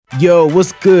Yo,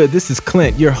 what's good? This is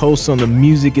Clint, your host on the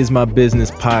Music is My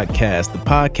Business podcast, the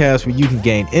podcast where you can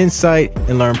gain insight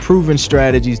and learn proven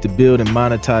strategies to build and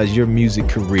monetize your music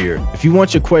career. If you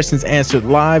want your questions answered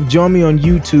live, join me on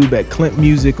YouTube at Clint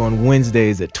Music on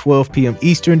Wednesdays at 12 p.m.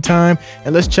 Eastern Time,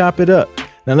 and let's chop it up.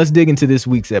 Now let's dig into this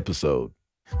week's episode.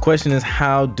 Question is,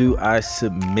 how do I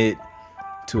submit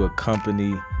to a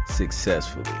company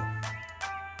successfully?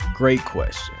 Great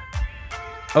question.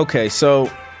 Okay, so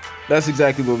that's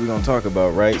exactly what we're going to talk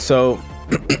about, right? So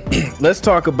let's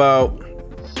talk about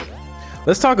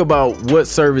what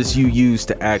service you use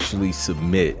to actually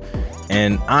submit.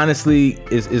 And honestly,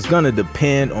 it's going to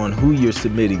depend on who you're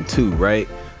submitting to, right?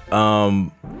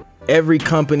 Every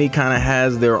company kind of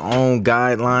has their own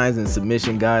guidelines and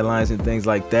submission guidelines and things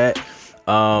like that.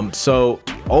 So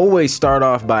always start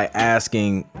off by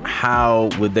asking how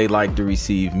would they like to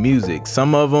receive music.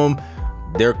 Some of them,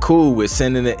 they're cool with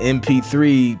sending an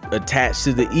MP3 attached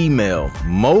to the email.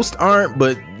 Most aren't,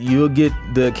 but you'll get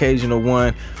the occasional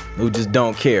one who just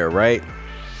don't care, right?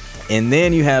 And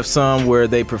then you have some where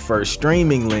they prefer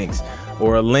streaming links,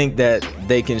 or a link that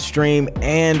they can stream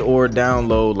and or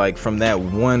download like from that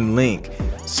one link.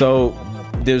 So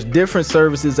there's different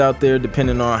services out there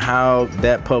depending on how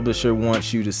that publisher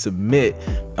wants you to submit.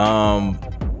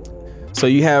 So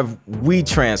you have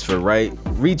WeTransfer, right?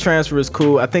 WeTransfer is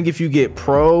cool. I think if you get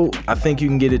Pro, I think you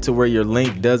can get it to where your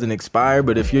link doesn't expire.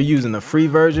 But if you're using the free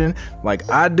version, like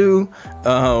I do,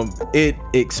 it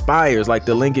expires. Like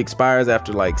the link expires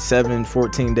after like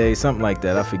 14 days, something like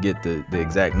that. I forget the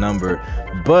exact number.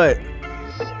 But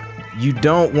you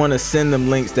don't want to send them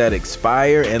links that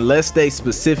expire unless they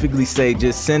specifically say,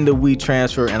 just send a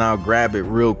WeTransfer and I'll grab it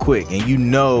real quick. And you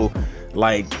know,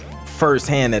 like,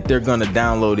 firsthand that they're gonna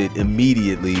download it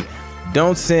immediately.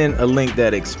 Don't send a link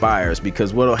that expires,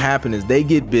 because what'll happen is they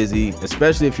get busy,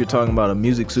 especially if you're talking about a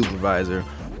music supervisor.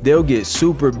 They'll get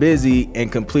super busy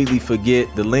and completely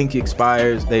forget the link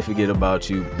expires. They forget about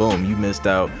you. Boom, you missed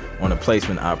out on a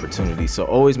placement opportunity. So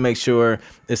always make sure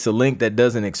it's a link that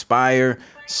doesn't expire.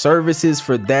 Services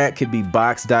for that could be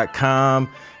Box.com,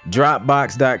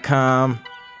 Dropbox.com.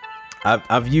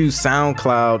 I've used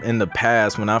SoundCloud in the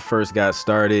past when I first got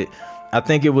started. I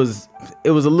think it was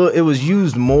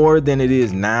used more than it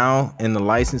is now in the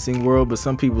licensing world, but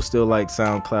some people still like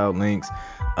SoundCloud links.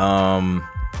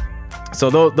 So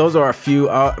those are a few.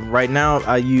 Right now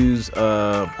I use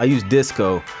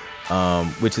Disco,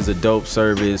 which is a dope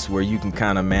service where you can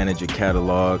kind of manage your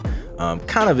catalog.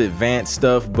 Kind of advanced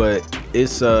stuff, but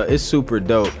it's super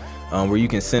dope. Where you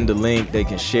can send a link, they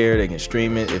can share, they can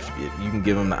stream it. If you can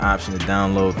give them the option to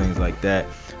download, things like that.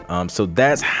 So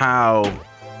that's how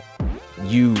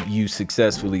you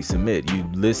successfully submit.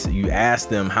 You ask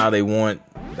them how do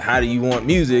you want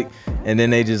music, and then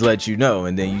they just let you know,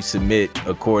 and then you submit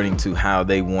according to how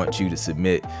they want you to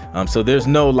submit. So there's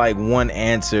no like one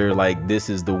answer, like this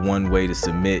is the one way to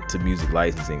submit to music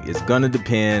licensing. It's gonna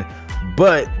depend,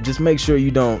 but just make sure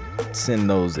you don't send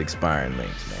those expiring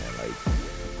links, man.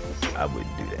 Like, I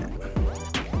wouldn't do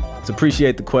that. So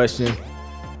appreciate the question.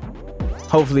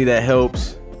 Hopefully that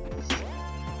helps.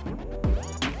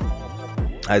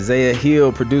 Isaiah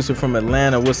Hill, producer from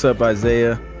Atlanta. What's up,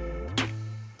 Isaiah?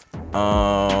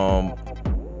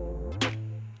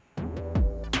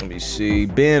 Let me see.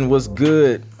 Ben, what's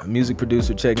good? A music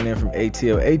producer checking in from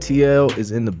ATL. ATL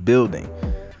is in the building.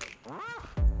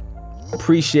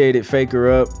 Appreciate it. Faker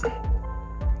up.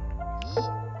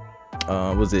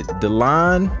 Was it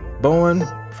Delon Bowen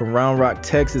from Round Rock,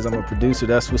 Texas? I'm a producer.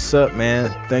 That's what's up, man.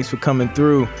 Thanks for coming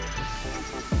through.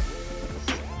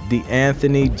 The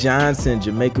Anthony Johnson,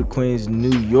 Jamaica, Queens,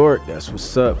 New York. That's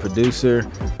what's up, producer.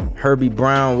 Herbie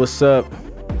Brown, what's up?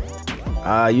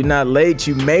 You're not late.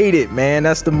 You made it, man.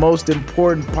 That's the most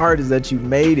important part, is that you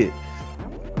made it.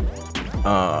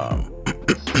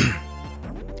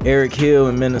 Eric Hill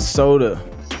in Minnesota.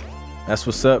 That's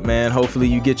what's up, man. Hopefully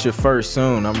you get your first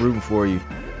soon. I'm rooting for you.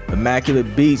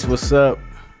 Immaculate Beats, what's up?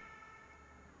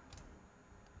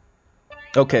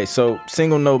 Okay, so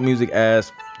Single Note Music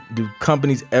asks, do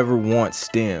companies ever want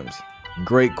stems?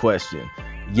 Great question.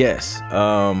 Yes,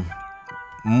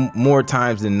 more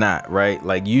times than not, right?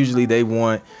 Like usually they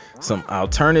want some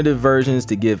alternative versions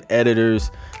to give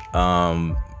editors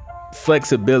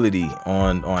flexibility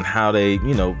on how they,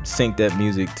 sync that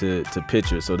music to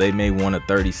picture. So they may want a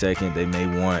 30-second, they may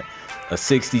want a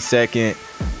 60-second,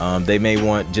 they may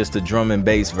want just a drum and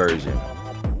bass version.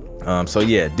 So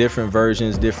yeah, different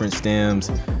versions, different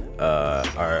stems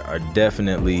are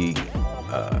definitely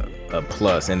a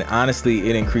plus. And honestly,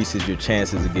 it increases your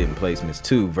chances of getting placements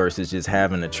too, versus just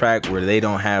having a track where they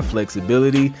don't have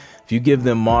flexibility. If If you give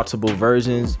them multiple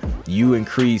versions, you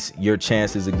increase your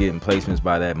chances of getting placements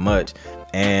by that much.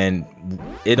 And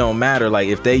it don't matter, like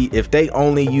if they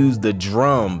only use the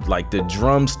drum, like the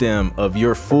drum stem of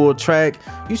your full track,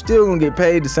 you still gonna get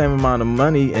paid the same amount of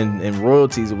money and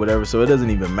royalties or whatever. So it doesn't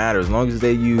even matter, as long as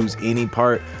they use any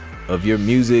part of your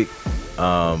music,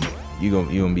 you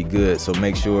gonna be good. So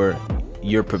make sure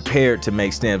you're prepared to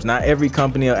make stems. Not every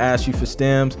company will ask you for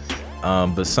stems,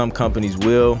 but some companies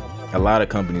will. A lot of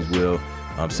companies will.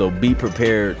 So be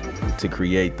prepared to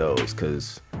create those,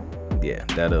 because yeah,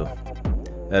 that'll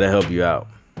help you out.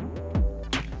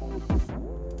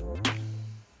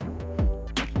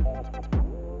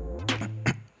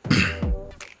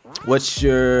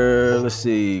 Let's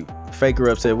see, Faker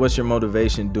Up said, what's your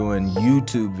motivation doing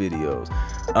YouTube videos?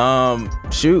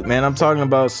 Shoot, man, I'm talking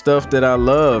about stuff that I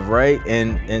love, right?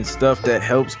 And stuff that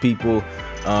helps people,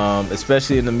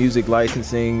 especially in the music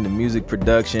licensing, the music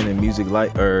production, and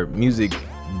music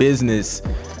business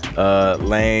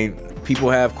lane.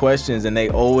 People have questions and they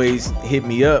always hit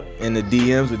me up in the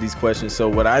DMs with these questions. So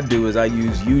what I do is I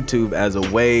use YouTube as a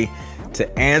way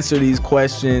to answer these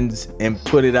questions and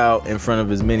put it out in front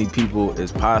of as many people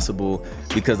as possible,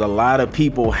 because a lot of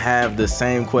people have the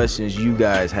same questions you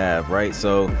guys have, right?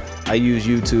 So I use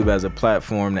YouTube as a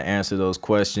platform to answer those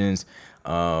questions,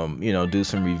 do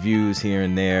some reviews here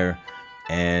and there,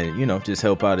 and just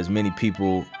help out as many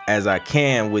people as I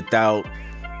can without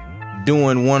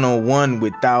doing one-on-one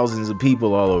with thousands of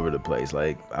people all over the place.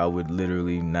 Like, I would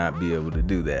literally not be able to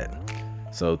do that.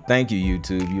 So thank you,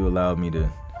 YouTube. You allowed me to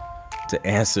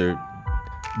answer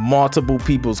multiple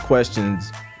people's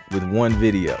questions with one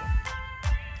video.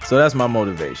 So that's my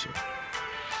motivation.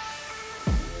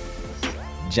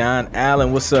 John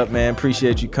Allen, what's up, man?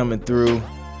 Appreciate you coming through.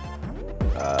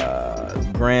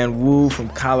 Grand Woo from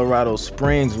Colorado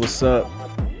Springs, what's up?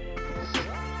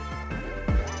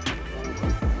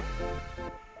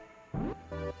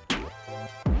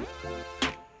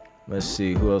 Let's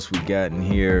see who else we got in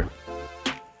here.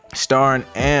 Star and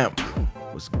Amp,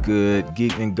 what's good?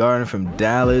 Geekman Garden from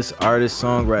Dallas, artists,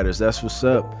 songwriters, that's what's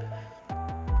up.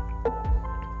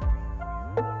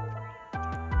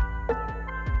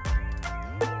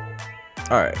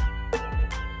 All right.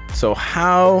 So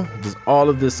how does all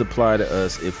of this apply to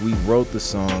us if we wrote the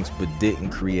songs but didn't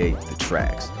create the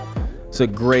tracks? It's a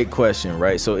great question,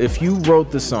 right? So if you wrote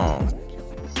the song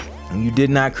and you did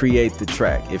not create the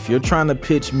track, if you're trying to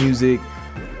pitch music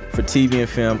for TV and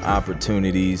film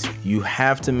opportunities, you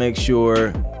have to make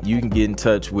sure you can get in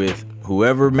touch with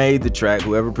whoever made the track,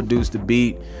 whoever produced the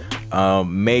beat.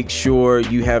 Make sure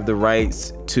you have the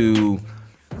rights to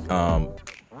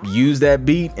use that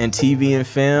beat in TV and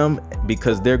film,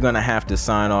 because they're gonna have to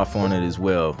sign off on it as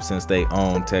well, since they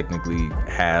own technically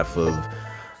half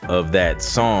of that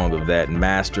song, of that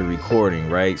master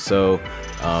recording, right? So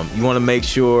you want to make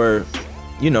sure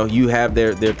you have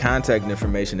their contact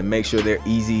information, and make sure they're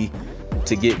easy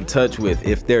to get in touch with.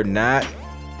 If they're not,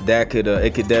 that could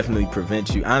it could definitely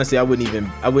prevent you. Honestly, I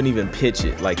wouldn't even pitch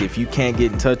it. Like, if you can't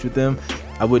get in touch with them,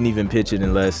 I wouldn't even pitch it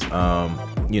unless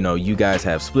you guys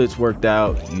have splits worked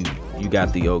out, you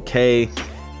got the okay,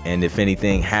 and if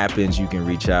anything happens, you can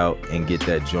reach out and get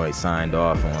that joint signed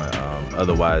off on.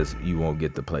 Otherwise, you won't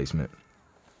get the placement.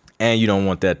 And you don't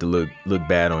want that to look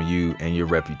bad on you and your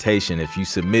reputation. If you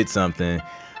submit something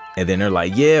and then they're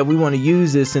like, yeah, we want to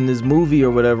use this in this movie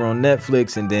or whatever on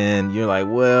Netflix, and then you're like,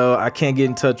 well, I can't get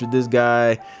in touch with this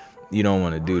guy. You don't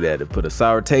want to do that. To put a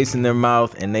sour taste in their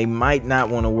mouth, and they might not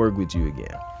want to work with you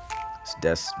again. So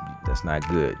that's not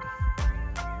good.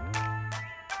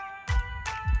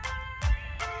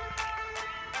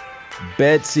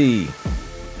 Betsy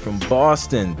from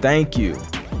Boston, thank you.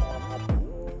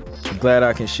 I'm glad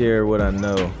I can share what I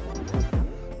know.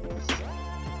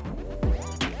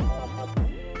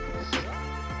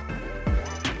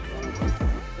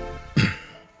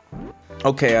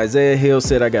 Okay, Isaiah Hill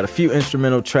said, I got a few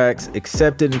instrumental tracks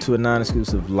accepted into a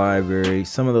non-exclusive library.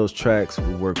 Some of those tracks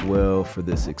would work well for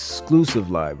this exclusive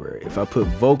library. If I put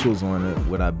vocals on it,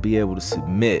 would I be able to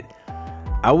submit?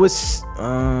 I would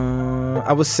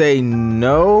say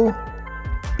no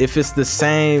if it's the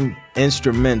same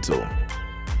instrumental,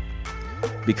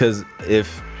 because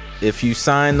if you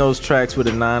sign those tracks with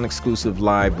a non-exclusive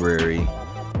library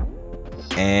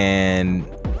and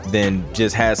then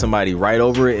just have somebody write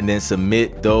over it and then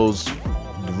submit those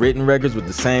written records with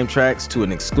the same tracks to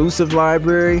an exclusive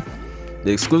library,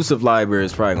 the exclusive library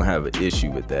is probably gonna have an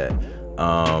issue with that.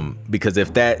 Because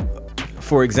if that,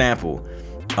 for example,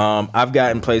 I've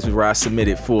gotten places where I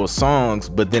submitted full songs,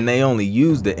 but then they only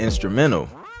use the instrumental.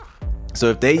 So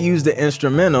if they use the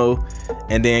instrumental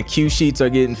and then cue sheets are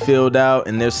getting filled out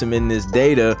and they're submitting this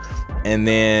data, and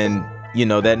then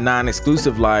that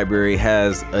non-exclusive library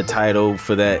has a title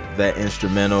for that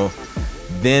instrumental.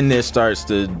 Then there starts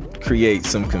to create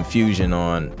some confusion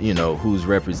on who's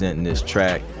representing this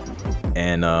track,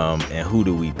 and who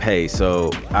do we pay.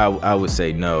 So I would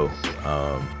say no.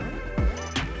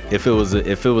 If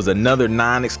it was another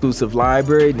non-exclusive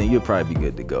library, then you'll probably be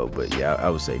good to go. But yeah, I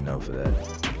would say no for that.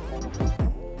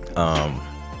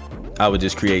 I would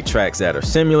just create tracks that are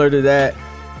similar to that,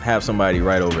 have somebody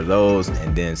write over those,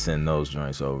 and then send those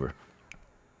joints over.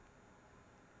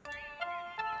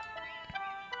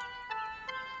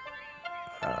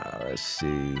 Let's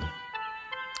see.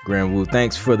 Grand Wu,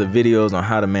 thanks for the videos on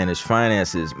how to manage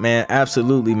finances. Man,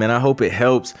 absolutely, man. I hope it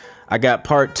helps. I got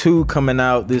part 2 coming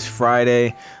out this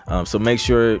Friday. So make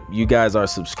sure you guys are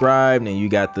subscribed and you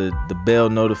got the bell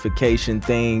notification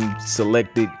thing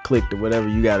selected, clicked, or whatever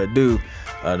you got to do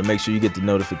to make sure you get the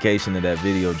notification of that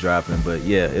video dropping. But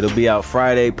yeah, it'll be out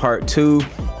Friday, part 2.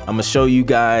 I'm going to show you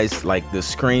guys like the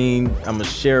screen. I'm going to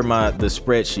share the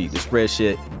spreadsheet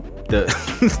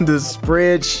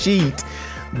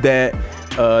that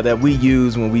we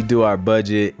use when we do our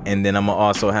budget, and then I'm gonna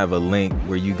also have a link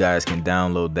where you guys can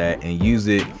download that and use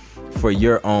it for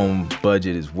your own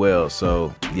budget as well.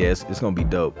 So yeah, it's gonna be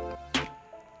dope.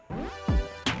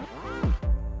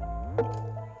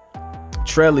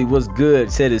 Trelly, what's good?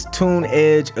 Said, is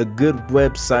TuneEdge a good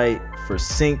website for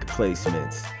sync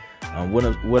placements?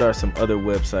 What are some other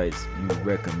websites you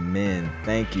recommend?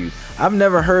 Thank you. I've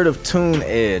never heard of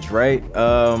TuneEdge, right?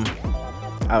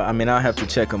 I mean, I'll have to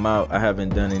check them out. I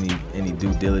haven't done any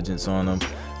due diligence on them.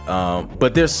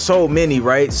 But there's so many,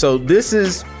 right? So this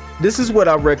is what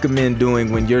I recommend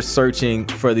doing when you're searching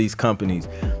for these companies,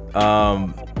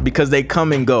 because they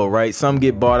come and go, right? Some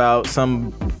get bought out,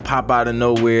 some pop out of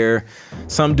nowhere,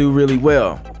 some do really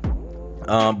well.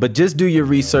 But just do your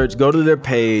research, go to their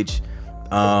page,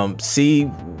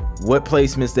 see what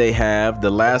placements they have,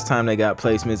 the last time they got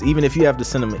placements. Even if you have to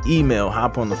send them an email,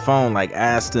 hop on the phone, like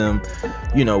ask them,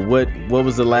 what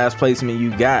was the last placement you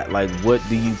got? Like, what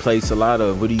do you place a lot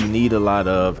of? What do you need a lot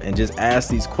of? And just ask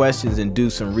these questions and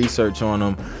do some research on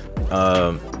them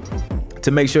to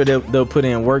make sure they'll put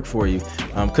in work for you.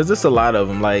 Cause it's a lot of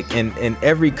them, like, and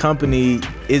every company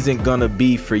isn't gonna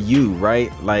be for you,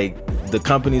 right? Like the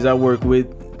companies I work with,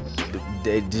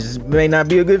 they just may not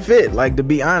be a good fit, like, to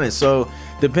be honest. So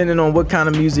depending on what kind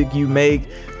of music you make,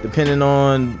 depending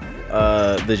on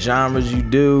the genres you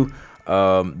do,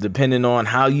 depending on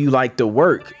how you like to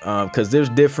work, because there's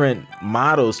different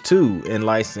models too in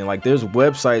licensing. Like there's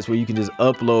websites where you can just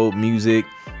upload music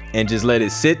and just let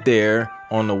it sit there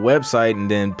on the website, and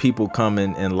then people come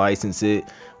in and license it.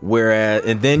 Whereas,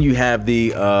 and then you have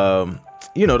the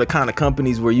the kind of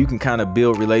companies where you can kind of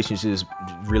build relationships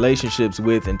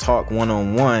with and talk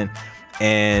one-on-one,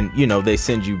 and they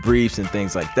send you briefs and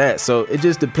things like that. So it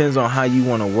just depends on how you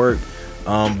want to work,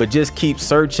 but just keep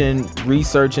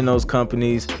researching those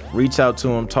companies, reach out to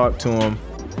them, talk to them,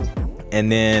 and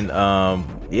then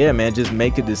just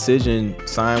make a decision,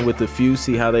 sign with a few,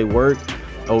 see how they work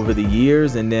over the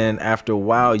years, and then after a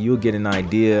while you'll get an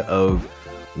idea of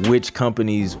which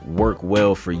companies work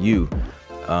well for you.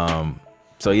 So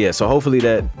hopefully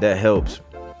that helps.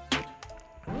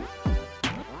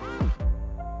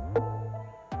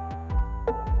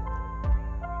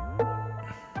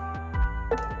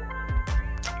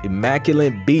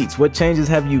 Immaculate Beats, what changes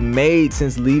have you made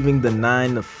since leaving the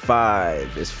 9 to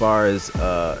 5 as far as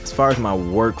my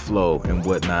workflow and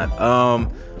whatnot? I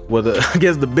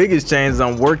guess the biggest change is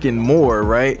I'm working more,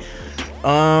 right?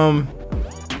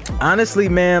 Honestly,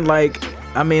 man,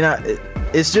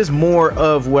 it's just more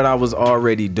of what I was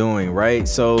already doing, right?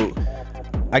 So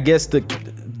I guess the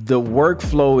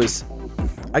workflow is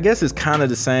kind of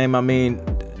the same. I mean,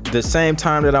 the same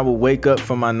time that I would wake up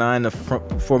for my 9 to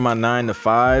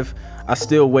 5, I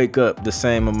still wake up the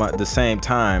same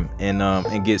time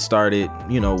and get started,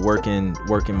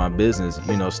 working my business,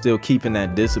 still keeping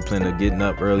that discipline of getting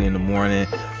up early in the morning,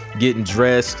 getting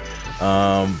dressed.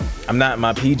 I'm not in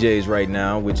my PJs right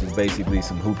now, which is basically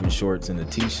some hooping shorts and a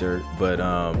t-shirt, but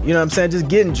you know what I'm saying, just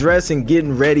getting dressed and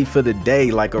getting ready for the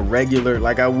day like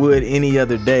I would any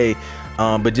other day,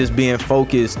 but just being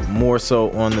focused more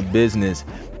so on the business.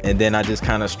 And then I just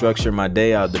kind of structure my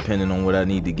day out depending on what I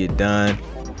need to get done.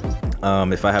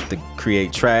 If I have to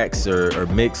create tracks or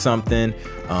mix something,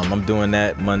 I'm doing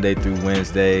that Monday through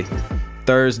Wednesday.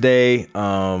 Thursday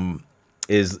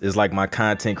is like my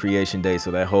content creation day,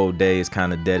 so that whole day is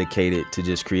kind of dedicated to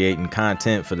just creating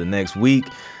content for the next week.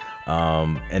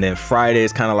 And then Friday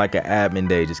is kind of like an admin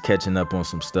day, just catching up on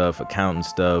some stuff, accounting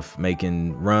stuff,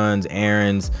 making runs,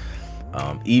 errands,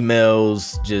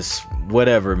 emails, just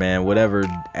whatever, man, whatever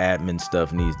admin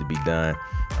stuff needs to be done.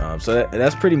 So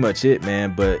that's pretty much it,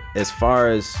 man. But as far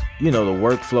as, the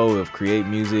workflow of create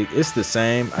music, it's the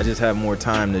same. I just have more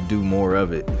time to do more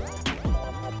of it.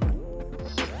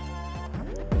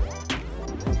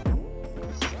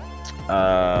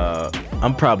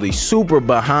 I'm probably super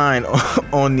behind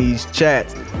on these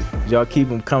chats. Y'all keep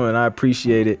them coming. I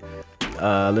appreciate it.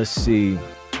 Let's see.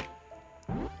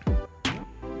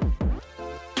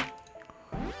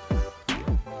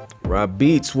 Rob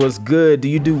Beats, what's good? Do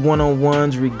you do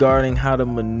one-on-ones regarding how to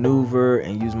maneuver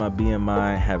and use my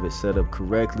BMI, have it set up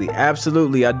correctly?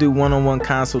 Absolutely. I do one-on-one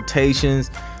consultations.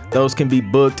 Those can be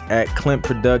booked at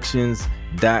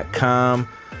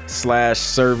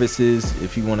clintproductions.com/services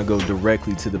if you want to go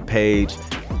directly to the page.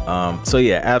 So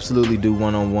yeah, absolutely do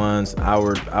one-on-ones,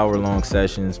 hour-long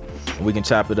sessions. We can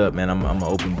chop it up, man. I'm an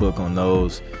open book on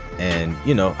those. And,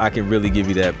 I can really give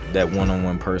you that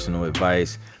one-on-one personal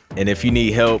advice. And if you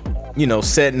need help,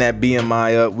 setting that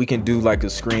BMI up, we can do like a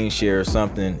screen share or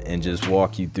something and just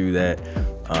walk you through that.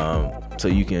 So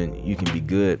you can be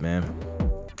good, man.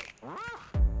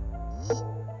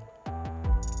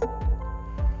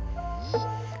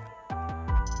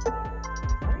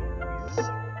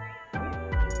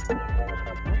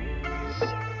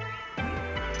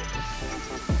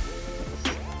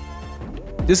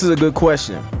 This is a good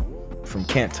question from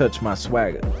Can't Touch My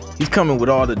Swagger. He's coming with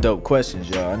all the dope questions,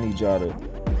 y'all. I need y'all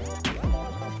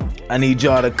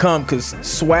to come because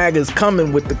Swagger's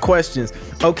coming with the questions.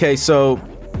 Okay, so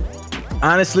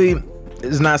honestly,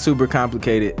 it's not super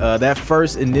complicated. That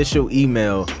first initial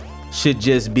email should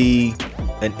just be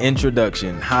an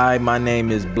introduction. Hi, my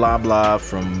name is blah blah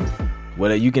from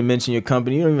whatever. You can mention your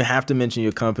company. You don't even have to mention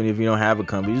your company if you don't have a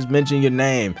company. Just mention your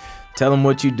name. Tell them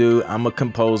what you do. I'm a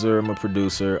composer. I'm a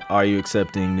producer. Are you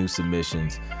accepting new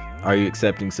submissions? Are you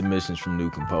accepting submissions from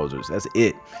new composers? That's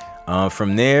it.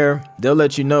 From there, they'll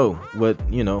let you know what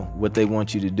they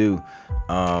want you to do.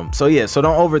 So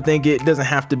don't overthink it. It doesn't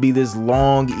have to be this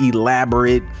long,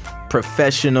 elaborate,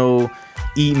 professional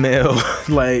email.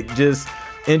 Like, just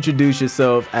introduce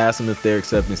yourself, ask them if they're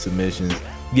accepting submissions,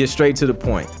 get straight to the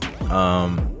point.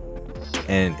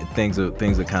 And things will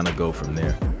kind of go from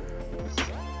there.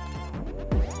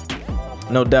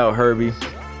 No doubt, Herbie.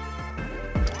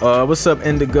 What's up,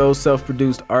 Indigo,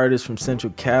 self-produced artist from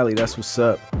Central Cali? That's what's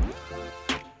up.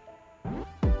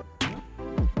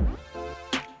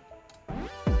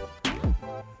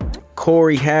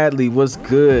 Corey Hadley, what's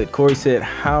good? Corey said,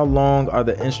 how long are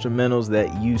the instrumentals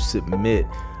that you submit?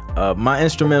 My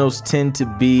instrumentals tend to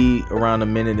be around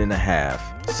 1.5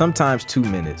 minutes, sometimes 2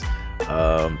 minutes.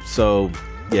 So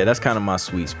yeah, that's kind of my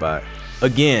sweet spot.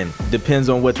 Again, depends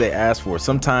on what they ask for.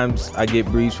 Sometimes I get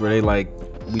briefs where they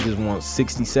we just want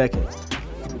 60 seconds.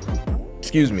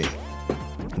 Excuse me.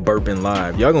 Burping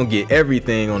live. Y'all gonna get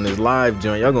everything on this live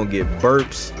joint. Y'all gonna get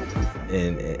burps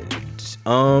and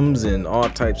ums and all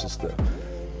types of stuff.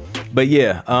 But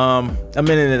yeah, 1.5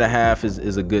 minutes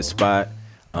is a good spot,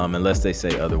 unless they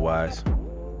say otherwise.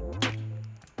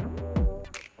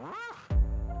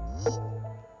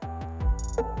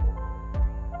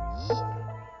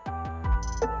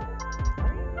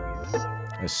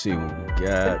 Let's see what we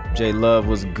got. J Love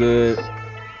was good.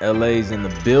 LA's in the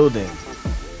building.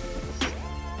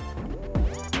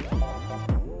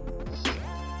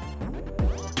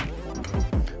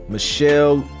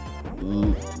 Michelle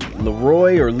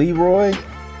Leroy.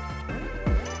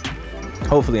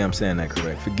 Hopefully I'm saying that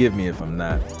correct. Forgive me if I'm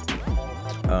not.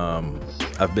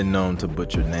 I've been known to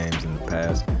butcher names in the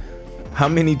past. How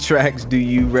many tracks do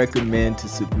you recommend to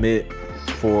submit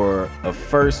for a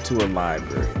first to a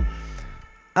library?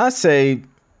 I say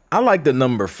I like the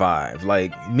number 5.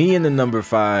 Like, me and the number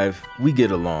 5, we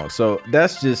get along. So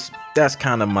that's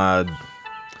kind of my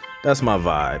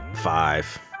vibe.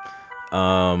 5.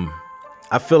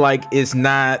 I feel like it's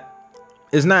not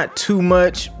too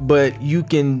much, but you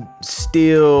can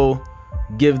still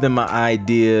give them an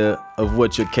idea of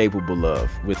what you're capable of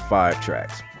with 5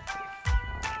 tracks.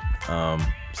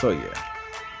 So yeah.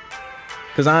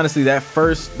 Because honestly, that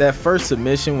first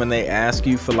submission, when they ask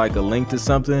you for like a link to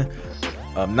something,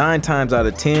 9 times out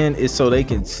of 10 is so they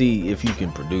can see if you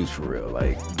can produce for real.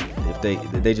 Like, if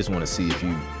they just want to see if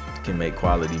you can make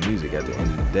quality music at the end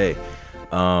of the day.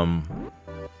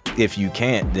 If you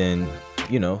can't, then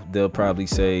they'll probably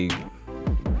say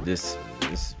this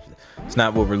it's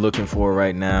not what we're looking for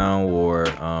right now, or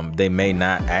they may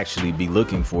not actually be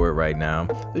looking for it right now.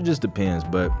 It just depends,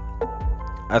 but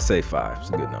I say 5. It's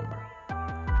a good number.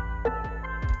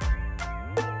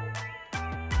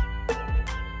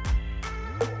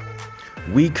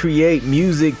 We Create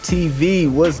Music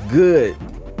TV. What's good?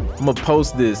 I'm gonna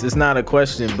post this. It's not a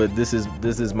question, but this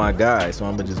is my guy, so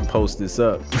I'm gonna just post this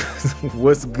up.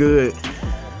 What's good?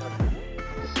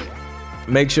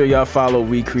 Make sure y'all follow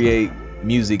We Create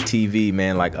Music TV,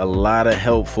 man. Like, a lot of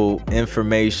helpful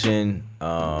information,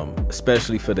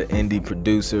 especially for the indie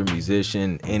producer,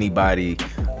 musician, anybody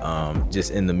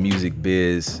just in the music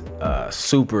biz.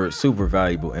 Super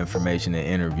valuable information and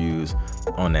interviews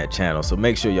on that channel. So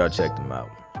make sure y'all check them out.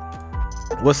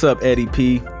 What's up, Eddie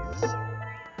P?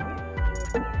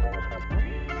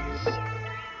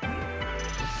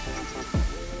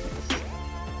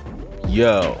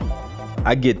 Yo,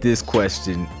 I get this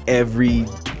question every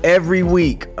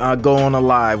week. I go on a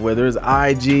live, whether it's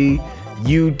IG,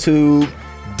 YouTube,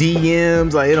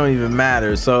 DMs, like, it don't even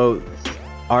matter. So,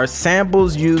 are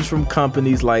samples used from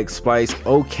companies like Splice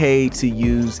okay to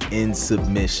use in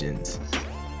submissions?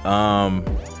 The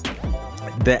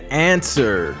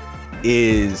answer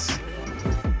is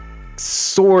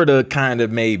sorta, kinda,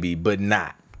 maybe, but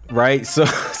not, right?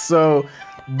 So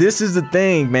this is the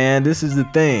thing, man. This is the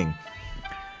thing.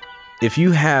 If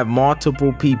you have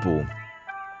multiple people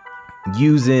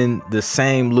using the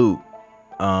same loop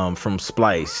from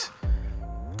Splice,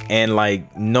 and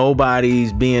like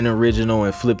nobody's being original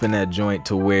and flipping that joint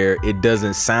to where it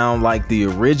doesn't sound like the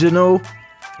original,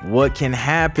 what can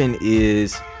happen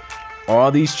is all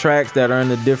these tracks that are in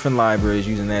the different libraries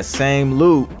using that same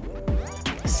loop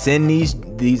send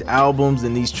these albums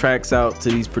and these tracks out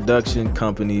to these production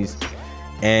companies,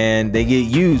 and they get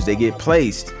used, they get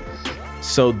placed.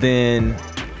 So then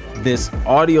this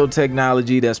audio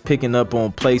technology that's picking up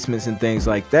on placements and things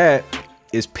like that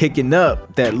is picking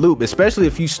up that loop, especially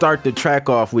if you start the track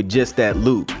off with just that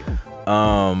loop,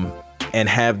 and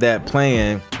have that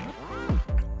playing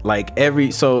like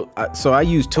so I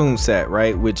use TuneSat,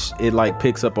 right, which it like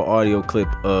picks up an audio clip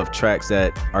of tracks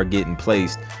that are getting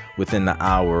placed within the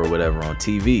hour or whatever on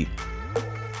TV.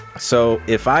 So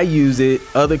if I use it,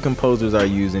 other composers are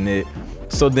using it,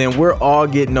 so then we're all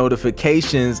getting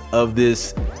notifications of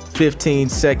this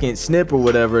 15-second snip or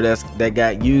whatever that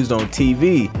got used on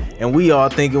TV, and we all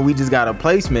thinking we just got a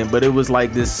placement, but it was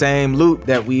like this same loop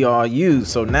that we all use.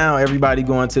 So now everybody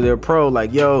going to their pro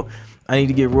like, yo, I need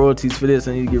to get royalties for this,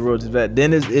 I need to get royalties for that.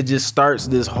 Then it just starts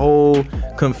this whole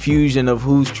confusion of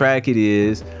whose track it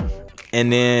is,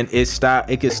 and then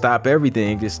it can stop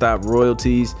everything. It can stop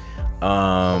royalties.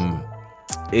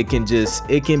 It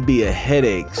can be a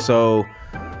headache. So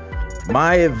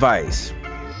my advice,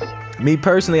 me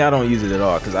personally, I don't use it at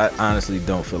all because I honestly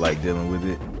don't feel like dealing with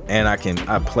it, and I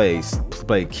play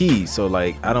keys, so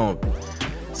like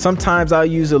sometimes I'll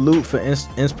use a loop for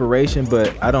inspiration,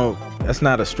 but that's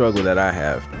not a struggle that I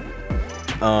have.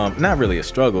 Not really a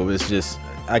struggle, it's just,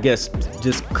 I guess,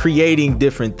 just creating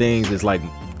different things is like,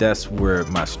 that's where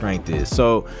my strength is.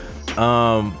 So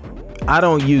I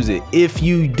don't use it. If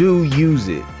you do use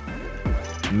it,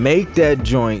 make that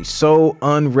joint so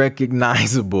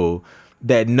unrecognizable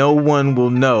that no one will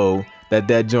know that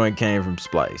joint came from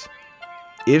Splice.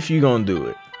 If you're gonna do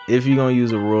it, if you're gonna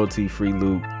use a royalty-free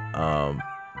loop,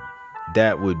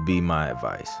 that would be my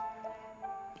advice.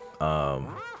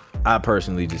 I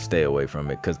personally just stay away from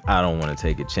it because I don't want to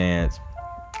take a chance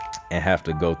and have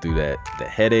to go through the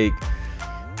headache.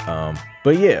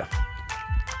 But yeah,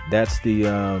 that's the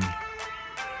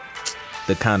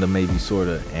kind of maybe sort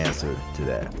of answer to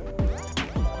that.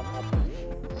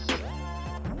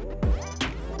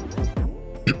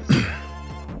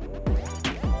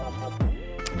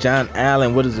 John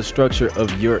Allen, what is the structure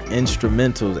of your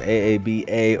instrumentals?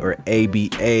 AABA or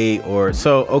ABA or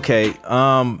so? Okay,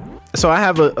 so I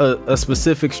have a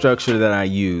specific structure that I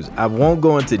use. I won't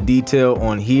go into detail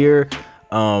on here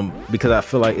because I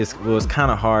feel like it's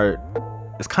kind of hard.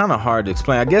 It's kind of hard to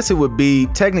explain. I guess it would be,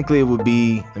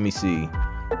 let me see,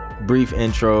 brief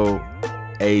intro,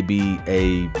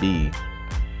 ABAB.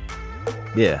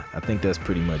 Yeah, I think that's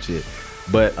pretty much it.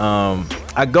 But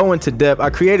I go into depth. I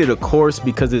created a course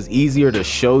because it's easier to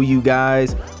show you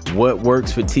guys what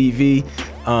works for TV,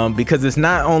 because it's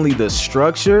not only the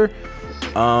structure,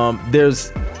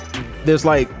 there's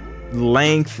like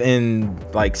length and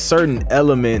like certain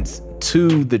elements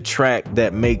to the track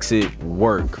that makes it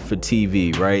work for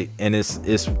TV, right? And it's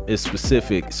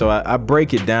specific. So I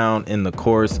break it down in the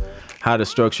course, how to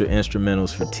structure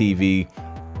instrumentals for TV.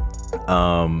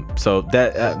 So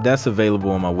that's available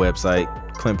on my website,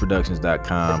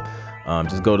 clintproductions.com.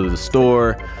 Just go to the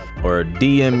store or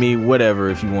DM me, whatever,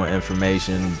 if you want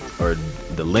information, or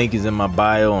the link is in my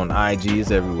bio on IG, it's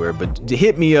everywhere. But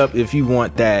hit me up if you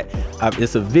want that.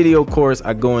 It's a video course.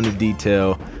 I go into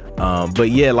detail. But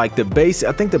yeah, like I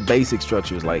think the basic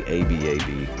structure is like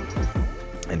ABAB,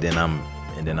 and then I'm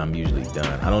and then I'm usually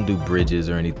done. I don't do bridges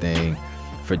or anything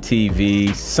for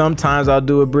TV. Sometimes I'll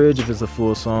do a bridge if it's a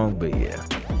full song, but yeah,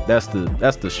 that's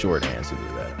the short answer to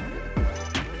that.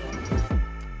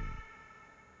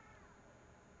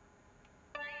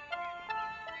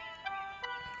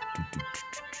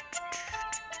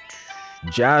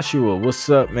 Joshua, what's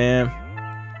up, man?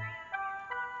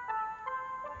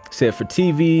 Said for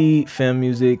TV, film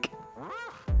music,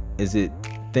 is it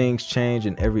things change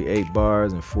in every 8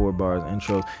 bars and 4 bars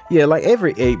intros? Yeah, like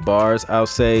every 8 bars, I'll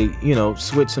say,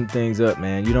 switch some things up,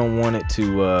 man. You don't want it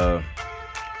to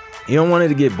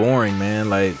get boring, man.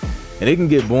 Like, and it can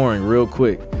get boring real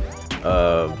quick.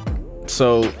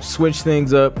 So switch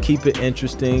things up, keep it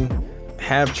interesting,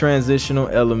 have transitional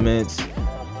elements.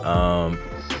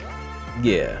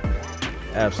 Yeah,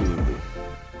 absolutely.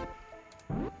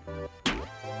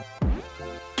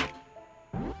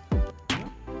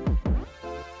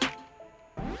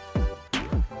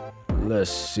 Let's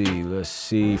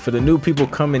see. For the new people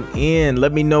coming in,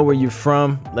 let me know where you're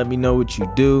from. Let me know what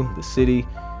you do, the city,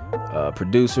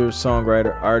 producer,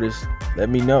 songwriter, artist. Let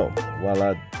me know while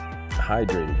I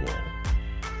hydrate again.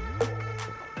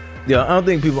 Yeah, I don't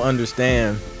think people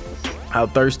understand how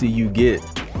thirsty you get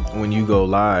when you go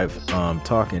live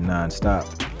talking nonstop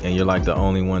and you're like the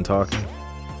only one talking.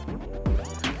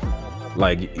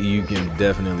 Like, you can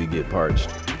definitely get parched,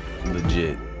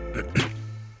 legit.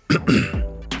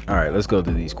 All right, let's go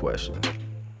through these questions.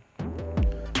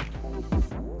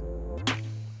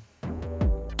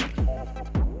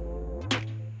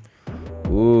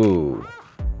 Ooh.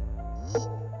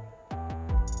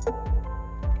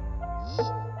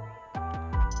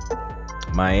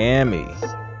 Miami.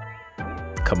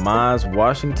 Kamaz,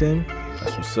 Washington.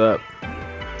 That's what's up.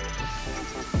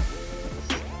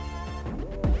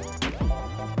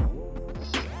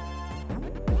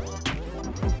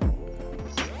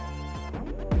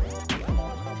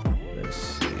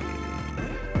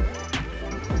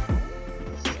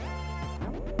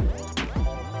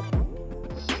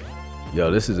 Yo,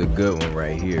 this is a good one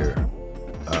right here.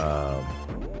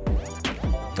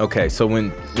 Okay, so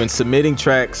when submitting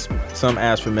tracks, some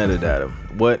ask for metadata.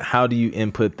 How do you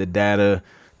input the data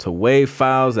to WAV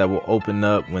files that will open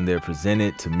up when they're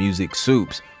presented to Music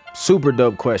Soups? Super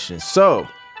dope question. So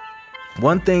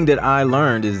one thing that I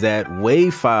learned is that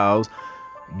WAV files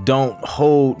don't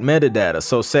hold metadata.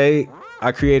 So say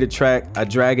I create a track, I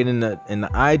drag it in the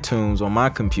iTunes on my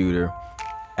computer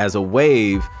as a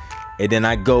WAV, and then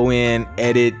I go in,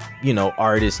 edit,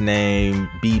 artist name,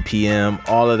 BPM,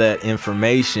 all of that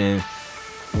information.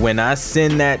 When I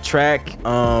send that track,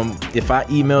 if I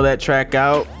email that track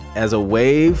out as a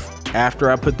WAV,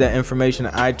 after I put that information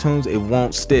in iTunes, it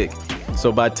won't stick.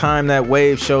 So by the time that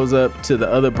WAV shows up to the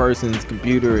other person's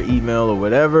computer or email or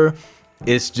whatever,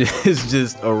 it's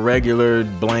just a regular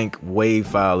blank WAV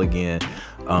file again.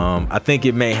 I think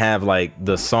it may have like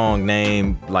the song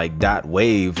name, like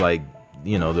 .wav, like,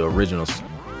 the original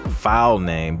file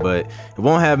name, but it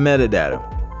won't have metadata.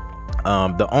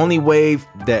 The only way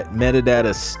that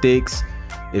metadata sticks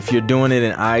if you're doing it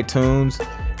in iTunes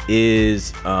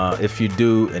is if you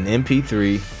do an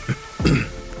MP3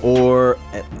 or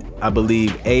I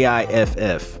believe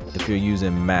AIFF if you're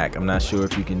using Mac. I'm not sure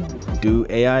if you can do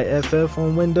AIFF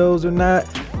on Windows or not.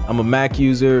 I'm a Mac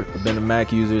user. I've been a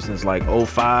Mac user since like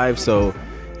 05. So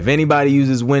if anybody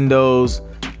uses Windows,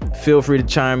 feel free to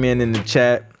chime in the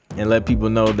chat and let people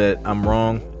know that I'm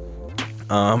wrong.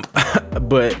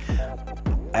 But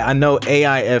I know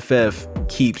AIFF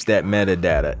keeps that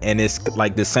metadata and it's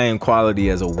like the same quality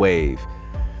as a WAV.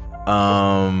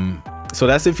 So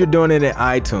that's if you're doing it in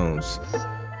iTunes.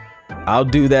 I'll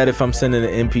do that if I'm sending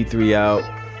an MP3 out.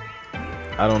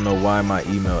 I don't know why my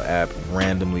email app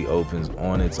randomly opens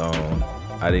on its own.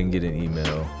 I didn't get an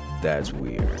email. That's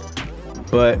weird.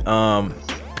 But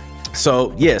so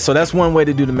that's one way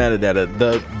to do the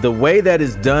metadata. The way that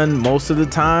is done most of the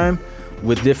time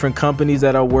with different companies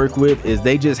that I work with is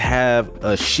they just have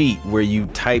a sheet where you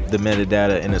type the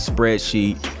metadata in a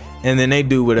spreadsheet and then they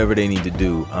do whatever they need to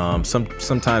do.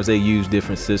 Sometimes they use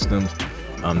different systems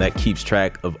that keeps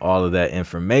track of all of that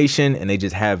information, and they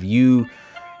just have you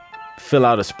fill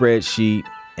out a spreadsheet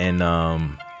and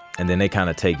then they kind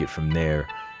of take it from there.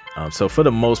 So for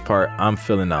the most part, I'm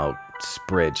filling out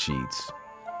spreadsheets.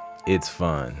 It's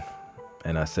fun,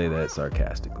 and I say that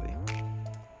sarcastically.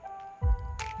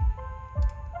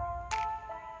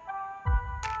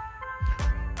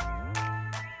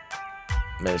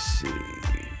 Let's see.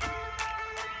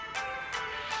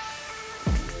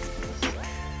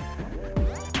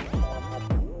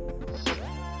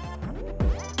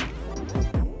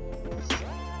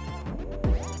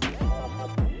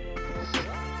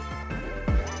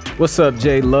 What's up,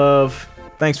 Jay Love?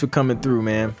 Thanks for coming through,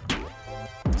 man.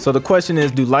 So the question is,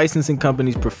 do licensing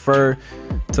companies prefer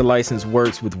to license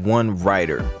works with one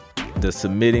writer? Does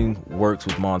submitting works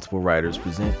with multiple writers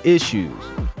present issues?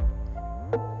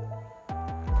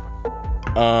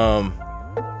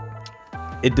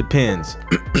 It depends.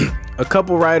 A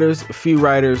couple writers, a few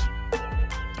writers,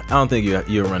 I don't think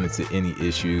you'll run into any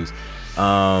issues.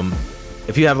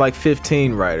 If you have like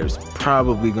 15 writers,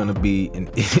 probably gonna be an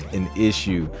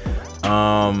issue.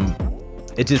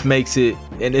 It just makes it,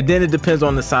 and then it depends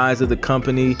on the size of the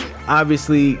company.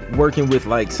 Obviously, working with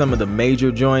like some of the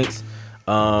major joints,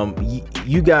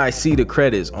 you guys see the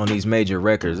credits on these major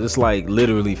records. It's like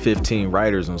literally 15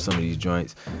 writers on some of these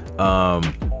joints.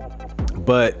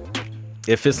 But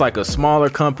if it's like a smaller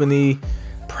company,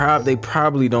 they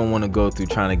probably don't want to go through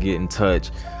trying to get in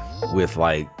touch with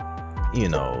like,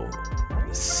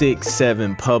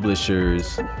 6-7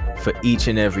 publishers for each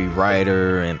and every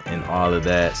writer and all of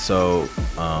that. So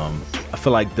I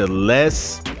feel like the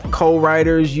less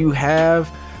co-writers you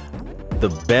have, the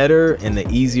better and the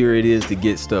easier it is to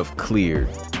get stuff cleared.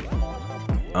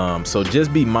 So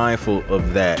just be mindful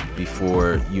of that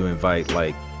before you invite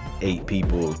like 8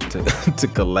 people to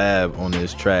collab on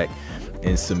this track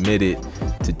and submit it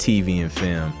to TV and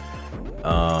film.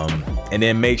 And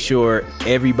then make sure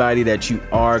everybody that you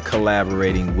are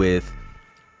collaborating with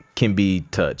can be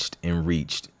touched and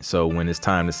reached. So when it's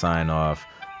time to sign off,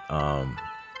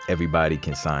 everybody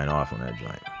can sign off on that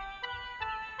joint.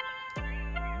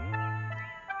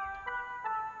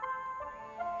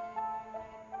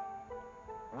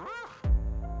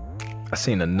 I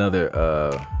seen another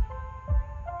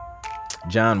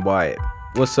John Wyatt.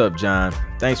 What's up, John?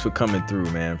 Thanks for coming through,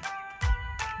 man.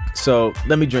 So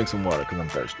let me drink some water because I'm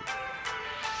thirsty.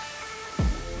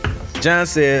 John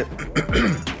said,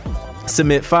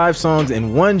 submit 5 songs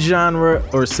in one genre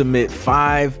or submit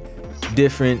 5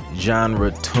 different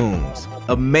genre tunes.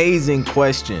 Amazing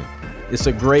question. It's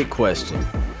a great question.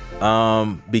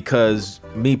 Because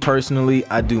me personally,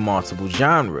 I do multiple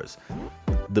genres.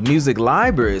 The music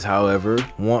libraries, however,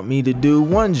 want me to do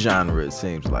one genre, it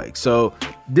seems like. So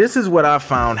this is what I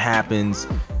found happens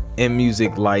in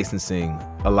music licensing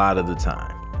a lot of the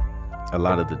time. A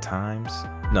lot of the times?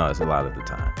 No, it's a lot of the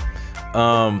time.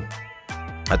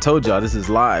 I told y'all this is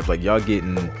live, like y'all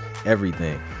getting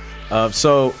everything.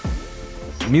 So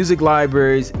music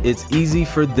libraries, it's easy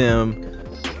for them,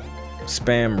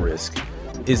 spam risk.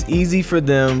 It's easy for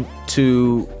them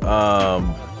to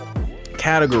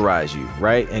categorize you,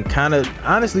 right? And kind of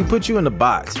honestly put you in a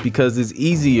box because it's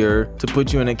easier to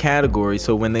put you in a category.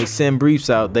 So when they send briefs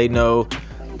out, they know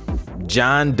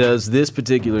John does this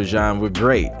particular genre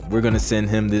great. We're gonna send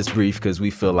him this brief because we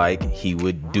feel like he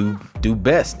would do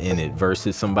best in it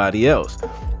versus somebody else.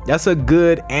 That's a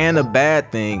good and a bad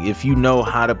thing if you know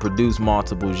how to produce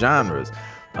multiple genres,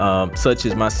 such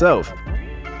as myself.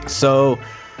 So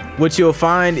what you'll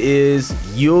find is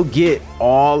you'll get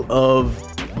all of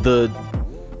the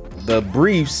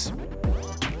briefs,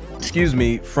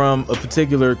 from a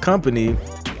particular company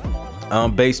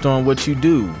based on what you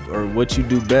do or what you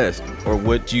do best or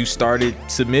what you started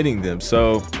submitting them.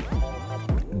 So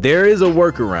there is a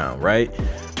workaround, right?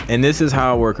 And this is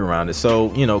how I work around it. So,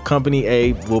 company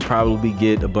A will probably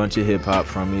get a bunch of hip hop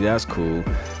from me. That's cool.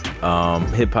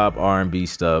 Hip hop, R&B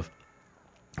stuff.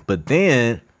 But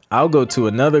then I'll go to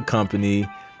another company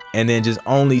and then just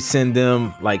only send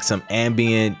them like some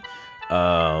ambient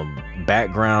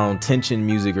background tension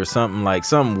music or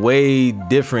something way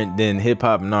different than hip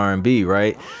hop and R&B,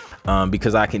 right?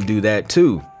 Because I can do that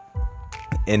too.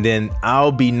 And then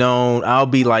I'll be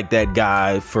like that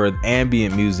guy for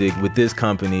ambient music with this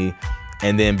company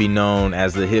and then be known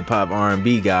as the hip hop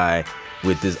R&B guy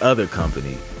with this other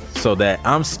company, so that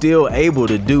I'm still able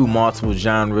to do multiple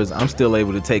genres. I'm still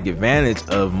able to take advantage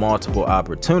of multiple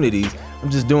opportunities. I'm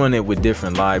just doing it with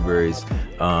different libraries.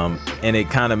 And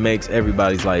it kind of makes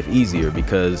everybody's life easier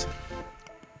because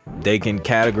they can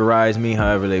categorize me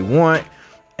however they want,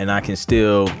 and I can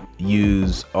still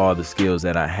use all the skills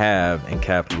that I have and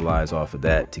capitalize off of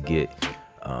that to get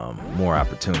more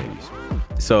opportunities.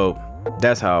 So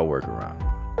that's how I work around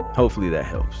it. Hopefully that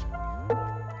helps.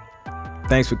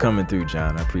 Thanks for coming through,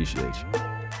 John. I appreciate you.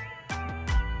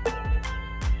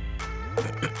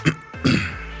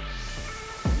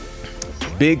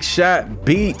 Big Shot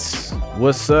Beats,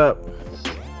 what's up?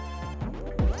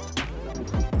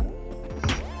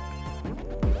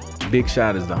 Big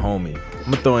Shot is the homie. I'm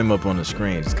gonna throw him up on the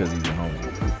screen just because he's a homie.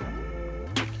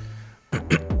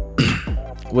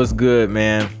 What's good,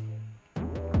 man?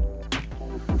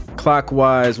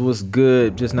 Clockwise, what's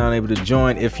good? Just not able to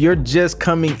join. If you're just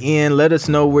coming in, let us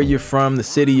know where you're from, the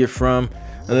city you're from.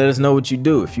 and let us know what you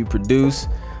do. If you produce,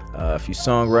 if you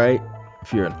songwrite,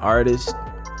 if you're an artist,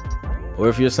 or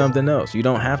if you're something else. You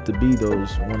don't have to be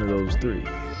one of those three.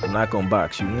 I'm not gonna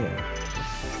box you in.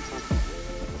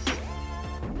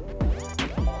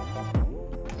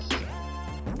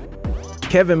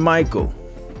 Kevin Michael,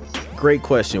 great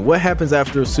question. What happens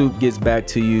after a suit gets back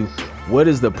to you? What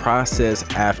is the process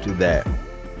after that?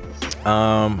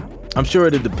 I'm sure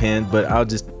it'll depend, but I'll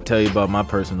just tell you about my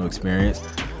personal experience.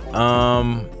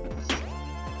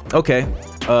 Okay,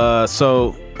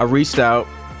 so I reached out,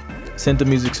 sent the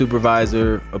music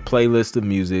supervisor a playlist of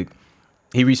music.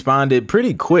 He responded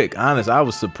pretty quick. Honest, I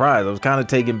was surprised. I was kind of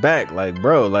taken back. Like,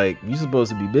 bro, like, you supposed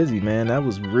to be busy, man. That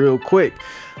was real quick.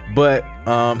 But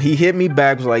he hit me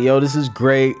back, was like, yo, this is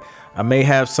great. I may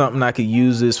have something I could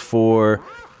use this for.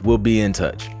 We'll be in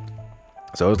touch.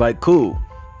 So I was like, cool.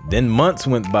 Then months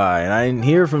went by and I didn't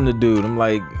hear from the dude. I'm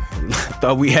like, I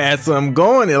thought we had something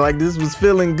going there. Like, this was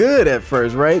feeling good at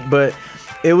first, right? But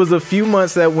it was a few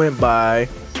months that went by,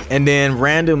 and then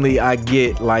randomly I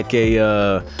get like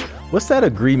a what's that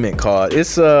agreement called?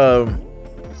 It's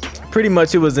pretty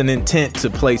much, it was an intent to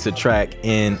place a track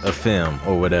in a film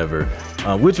or whatever,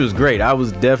 which was great. I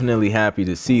was definitely happy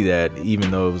to see that,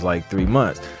 even though it was like 3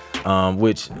 months,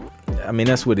 which, I mean,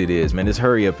 that's what it is, man. It's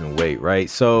hurry up and wait, right?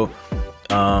 So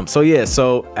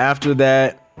after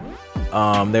that,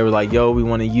 they were like, yo, we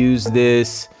want to use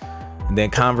this. And then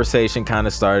conversation kind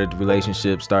of started, the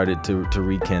relationship started to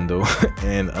rekindle.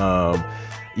 And,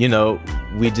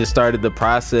 we just started the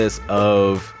process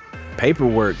of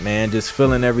paperwork, man, just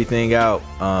filling everything out,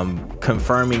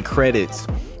 confirming credits.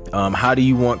 How do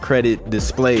you want credit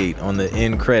displayed on the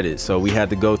end credits? So we had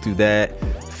to go through that,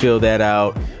 fill that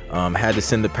out, had to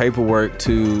send the paperwork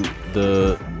to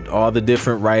all the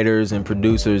different writers and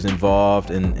producers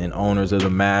involved and owners of the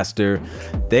master.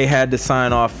 They had to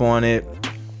sign off on it,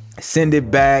 send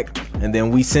it back, and then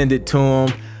we send it to them.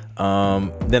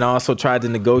 Then I also tried to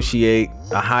negotiate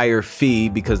a higher fee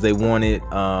because they wanted,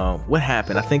 what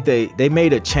happened? I think they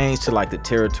made a change to like the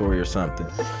territory or something.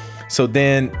 So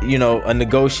then, a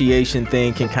negotiation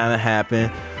thing can kind of happen.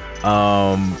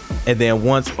 And then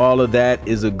once all of that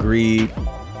is agreed,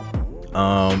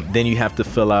 then you have to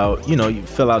fill out, you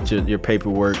fill out your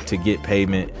paperwork to get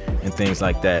payment and things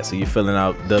like that. So you're filling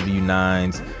out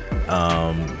W-9s,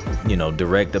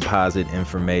 direct deposit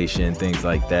information, things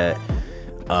like that.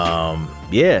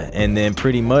 And then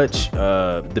pretty much,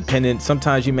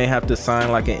 sometimes you may have to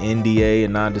sign like an NDA, a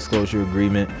non-disclosure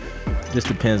agreement. Just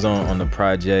depends on the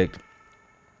project.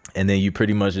 And then you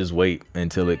pretty much just wait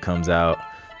until it comes out.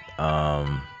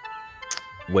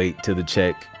 Wait till the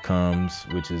check comes,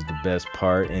 which is the best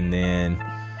part. And then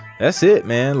that's it,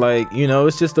 man. Like,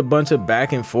 it's just a bunch of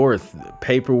back and forth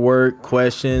paperwork,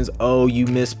 questions. Oh, you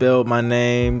misspelled my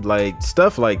name, like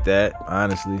stuff like that,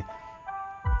 honestly.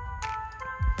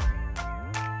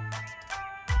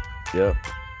 Yep.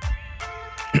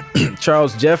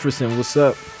 Charles Jefferson, what's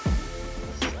up?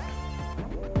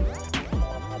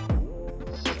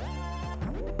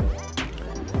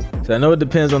 So I know it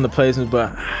depends on the placements,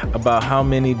 but about how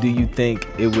many do you think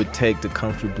it would take to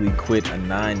comfortably quit a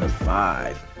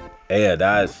 9-to-5?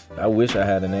 Yeah, I wish I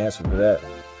had an answer for that.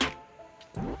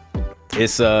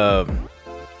 It's I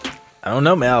don't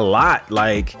know, man, a lot.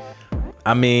 Like,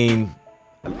 I mean,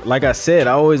 like I said,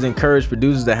 I always encourage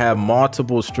producers to have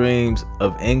multiple streams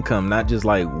of income, not just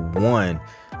like one.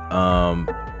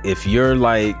 If you're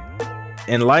like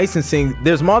in licensing,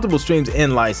 there's multiple streams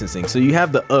in licensing. So you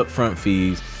have the upfront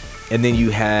fees, and then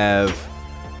you have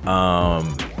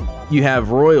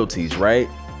royalties, right?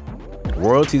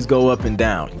 Royalties go up and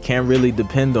down. You can't really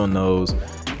depend on those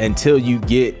until you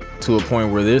get to a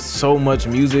point where there's so much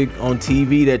music on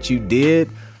TV that you did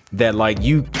that like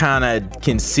you kind of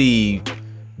can see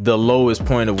the lowest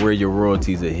point of where your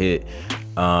royalties are hit.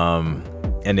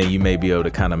 And then you may be able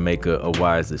to kind of make a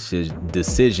wise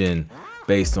decision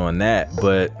based on that.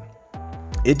 But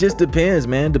it just depends,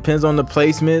 man. Depends on the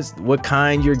placements, what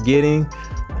kind you're getting.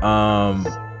 I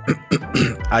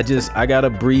got a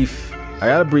brief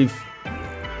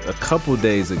a couple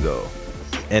days ago,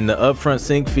 and the upfront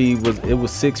sync fee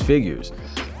was 6 figures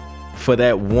for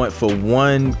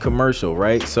one commercial,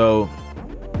 right? So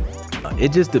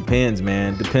it just depends,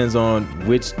 man. Depends on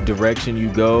which direction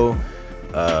you go,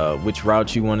 which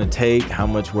route you want to take, how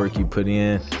much work you put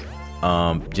in.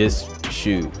 Just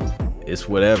shoot, it's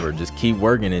whatever. Just keep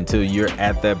working until you're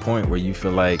at that point where you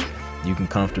feel like you can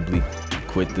comfortably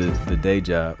quit the day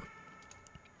job.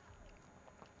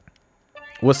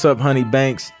 What's up, Honey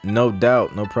Banks? No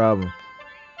doubt, no problem.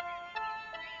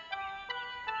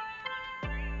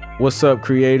 What's up,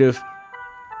 Creative?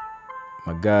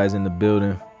 My guys in the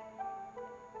building.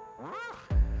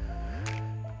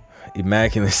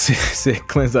 Immaculate said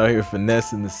Clint's out here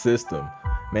finessing the system.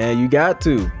 Man, you got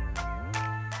to.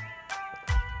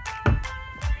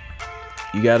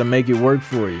 You got to make it work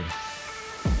for you.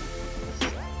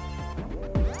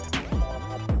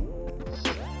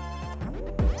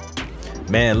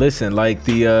 Man, listen, like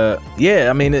for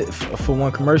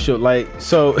one commercial, like,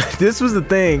 so this was the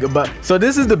thing about, so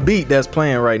this is the beat that's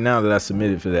playing right now that I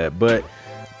submitted for that. But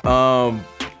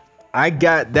I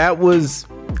got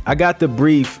the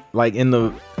brief like in the,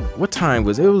 what time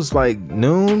was it? It was like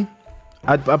noon.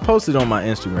 I posted on my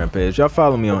Instagram page. Y'all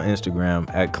follow me on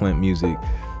Instagram at Clint Music.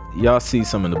 Y'all see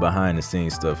some of the behind the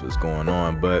scenes stuff that's going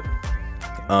on. But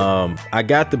I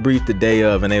got the brief the day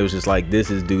of, and they was just like,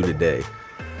 this is due today.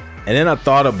 And then I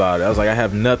thought about it. I was like, I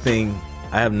have nothing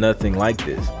like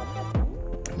this.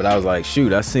 But I was like,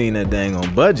 shoot, I seen that dang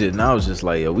on budget, and I was just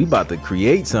like, yo, we about to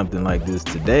create something like this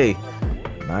today.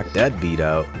 Knock that beat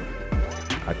out.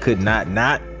 I could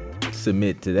not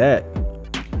submit to that.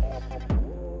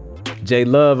 J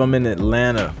Love, I'm in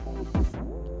Atlanta.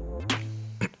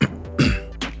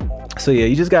 So yeah,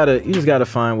 you just gotta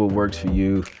find what works for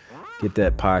you. Get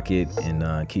that pocket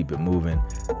and keep it moving.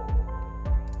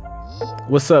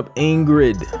 What's up,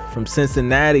 Ingrid from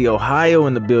Cincinnati, Ohio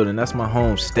in the building. That's my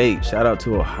home state. Shout out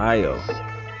to Ohio.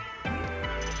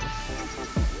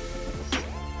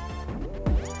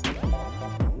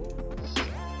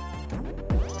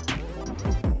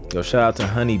 Yo, shout out to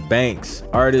Honey Banks,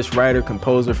 artist, writer,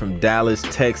 composer from Dallas,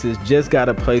 Texas. Just got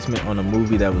a placement on a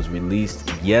movie that was released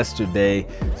yesterday.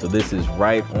 So this is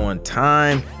right on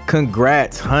time.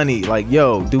 Congrats, Honey. Like,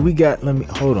 yo,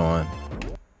 hold on.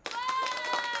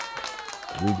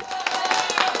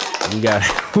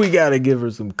 We gotta give her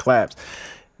some claps.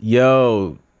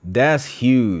 Yo, that's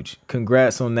huge.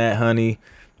 Congrats on that, Honey.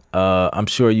 I'm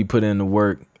sure you put in the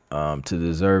work to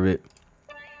deserve it.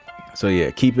 So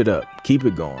yeah, keep it up. Keep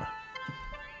it going.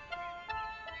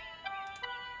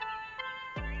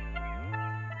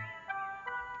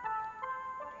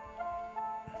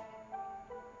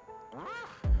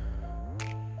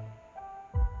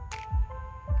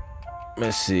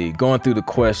 Let's see. Going through the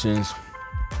questions.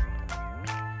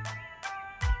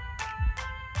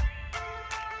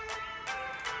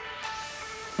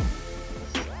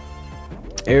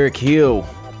 Eric Hill,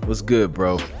 what's good,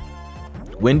 bro?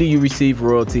 When do you receive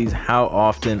royalties? How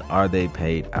often are they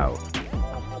paid out?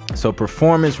 So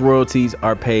performance royalties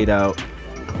are paid out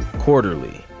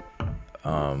quarterly.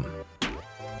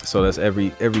 So that's every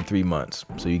 3 months.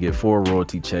 So you get 4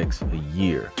 royalty checks a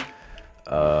year.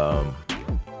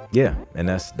 Yeah, and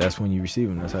that's when you receive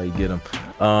them. That's how you get them.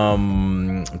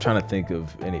 I'm trying to think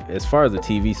of any. As far as the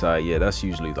TV side, yeah, that's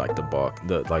usually like the bulk,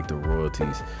 the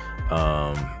royalties.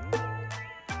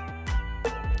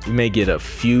 You may get a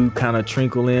few kind of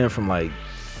trickle in from like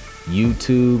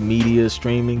YouTube media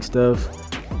streaming stuff.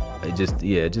 It just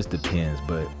depends,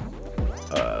 but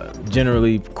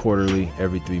generally quarterly,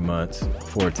 every 3 months,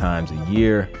 4 times a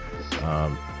year,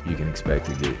 you can expect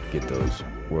to get those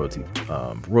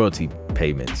royalty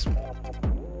payments.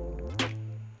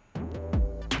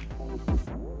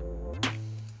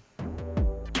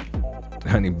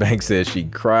 Honey Banks says she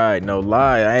cried. No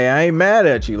lie, I ain't mad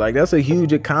at you. Like, that's a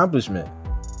huge accomplishment.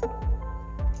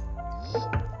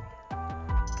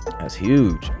 That's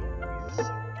huge.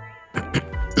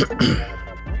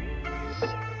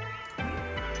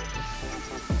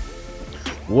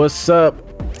 What's up,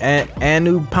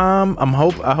 Anupam?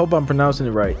 I hope I'm pronouncing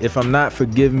it right. If I'm not,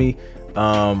 forgive me.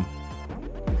 But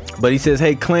he says,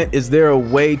 hey Clint, is there a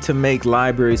way to make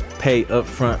libraries pay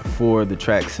upfront for the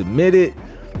track submitted?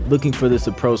 Looking for this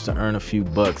approach to earn a few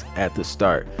bucks at the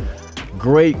start.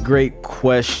 Great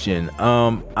question.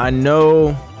 I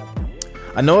know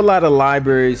a lot of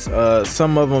libraries,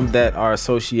 some of them that are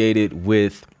associated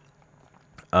with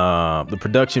the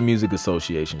Production Music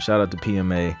Association. Shout out to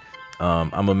PMA.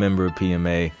 I'm a member of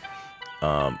PMA.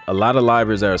 A lot of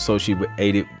libraries that are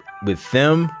associated with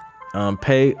them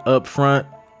pay up front.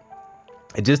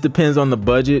 It just depends on the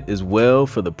budget as well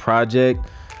for the project.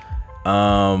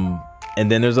 And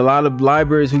then there's a lot of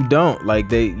libraries who don't.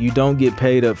 Like, you don't get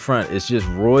paid up front. It's just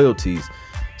royalties.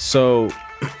 So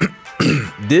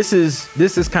this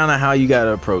is kind of how you got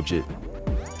to approach it.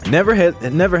 Never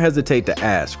hesitate to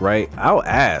ask, right? I'll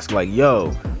ask, like,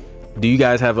 yo, do you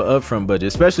guys have an upfront budget?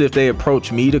 Especially if they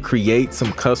approach me to create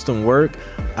some custom work,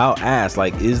 I'll ask,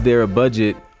 like, is there a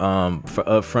budget for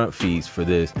upfront fees for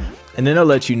this? And then they'll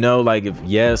let you know, like, if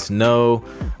yes, no,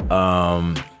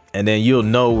 and then you'll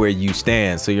know where you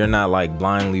stand. So you're not like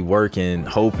blindly working,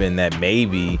 hoping that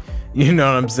maybe, you know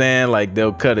what I'm saying? Like,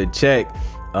 they'll cut a check.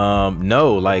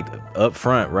 No, like,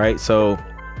 upfront, right? So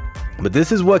But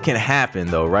this is what can happen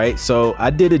though, right? So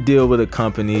I did a deal with a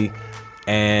company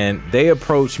and they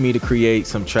approached me to create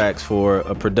some tracks for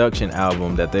a production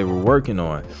album that they were working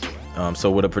on.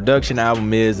 So what a production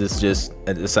album is,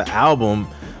 it's an album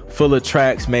full of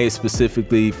tracks made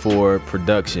specifically for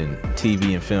production,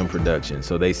 TV and film production.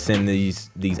 So they send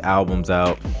these albums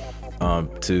out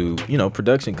to,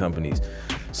 production companies.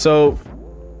 So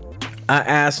I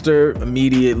asked her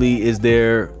immediately, is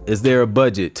there a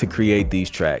budget to create these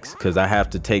tracks? Because I have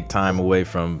to take time away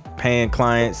from paying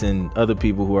clients and other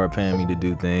people who are paying me to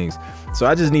do things. So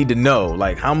I just need to know,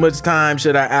 like, how much time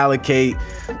should I allocate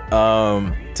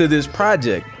to this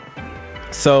project?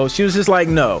 So she was just like,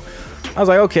 no. I was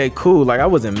like, okay, cool. Like, I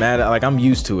wasn't mad at, like, I'm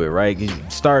used to it, right?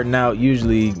 Starting out, you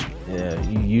usually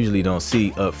don't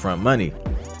see upfront money.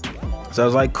 So I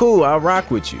was like, cool, I'll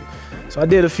rock with you. So I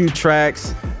did a few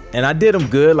tracks. And I did them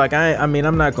good. Like, I mean,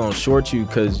 I'm not gonna short you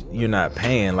because you're not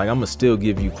paying. Like, I'm gonna still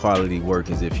give you quality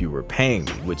work as if you were paying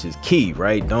me, which is key,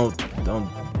 right? Don't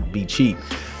be cheap.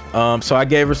 So I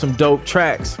gave her some dope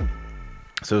tracks.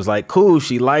 So it was like, cool.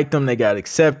 She liked them. They got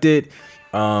accepted.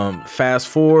 Fast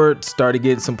forward, started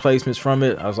getting some placements from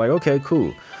it. I was like, okay,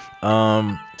 cool.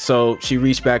 So she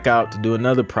reached back out to do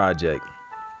another project.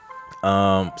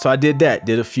 So I did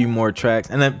a few more tracks,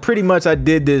 and then pretty much I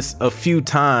did this a few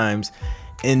times.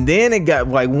 And then it got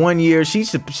like 1 year, she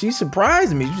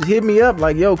surprised me. She just hit me up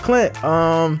like, yo, Clint,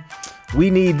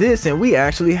 we need this and we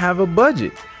actually have a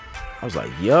budget. I was like,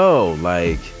 yo,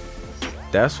 like,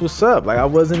 that's what's up. Like, I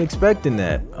wasn't expecting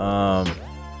that.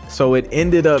 So it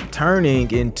ended up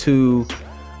turning into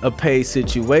a pay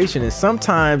situation. And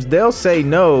sometimes they'll say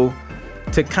no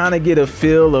to kind of get a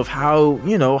feel of how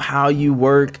you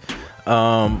work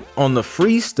on the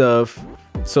free stuff,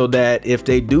 so that if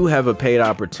they do have a paid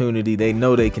opportunity, they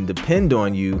know they can depend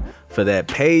on you for that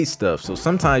paid stuff. So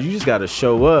sometimes you just got to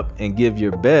show up and give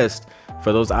your best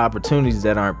for those opportunities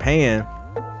that aren't paying,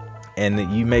 and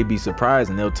you may be surprised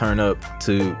and they'll turn up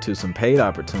to some paid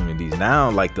opportunities.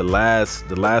 Now, like the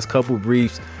last couple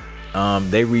briefs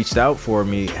they reached out for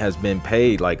me has been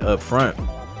paid, like, up front.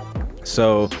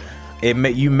 So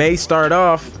you may start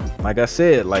off, like I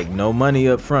said, like no money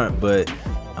up front, but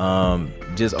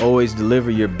just always deliver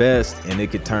your best and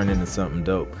it could turn into something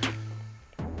dope.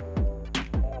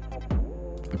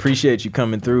 Appreciate you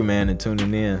coming through, man, and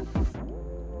tuning in.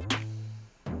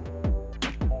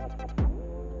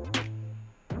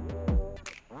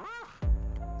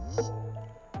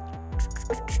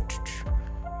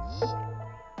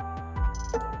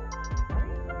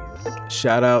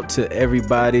 Shout out to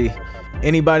everybody,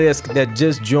 anybody that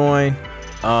just joined.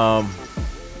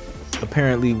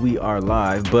 Apparently we are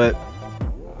live, but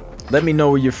let me know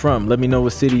where you're from. Let me know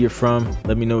what city you're from.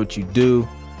 Let me know what you do.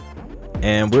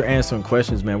 And we're answering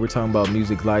questions, man. We're talking about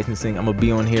music licensing. I'm gonna be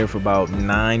on here for about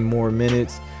 9 more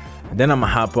minutes, and then I'm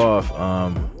gonna hop off.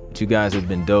 You guys have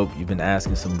been dope. You've been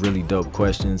asking some really dope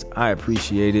questions. I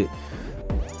appreciate it.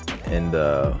 And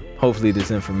hopefully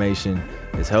this information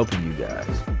is helping you guys.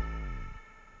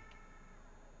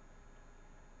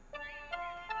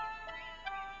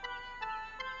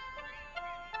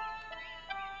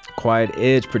 Quiet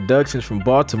Edge Productions from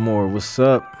Baltimore. What's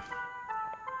up?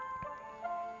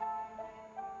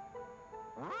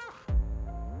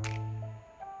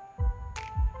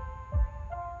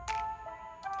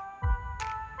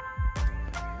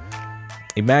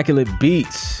 Immaculate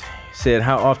Beats said,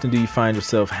 how often do you find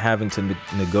yourself having to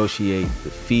negotiate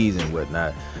the fees and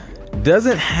whatnot?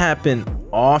 Doesn't happen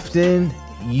often.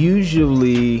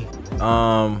 Usually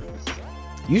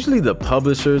the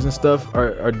publishers and stuff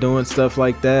are doing stuff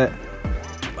like that.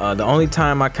 The only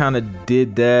time I kind of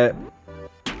did that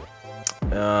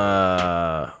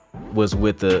was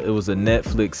with it was a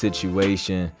Netflix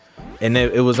situation, and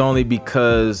it was only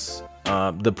because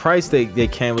the price they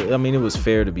came with, I mean, it was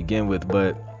fair to begin with,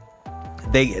 but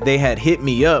they had hit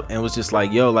me up and was just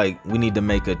like, yo, like, we need to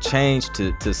make a change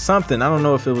to something. I don't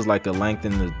know if it was like I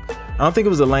don't think it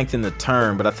was a length in the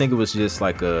term, but I think it was just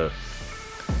like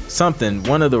something,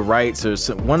 one of the rights or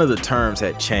one of the terms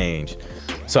had changed.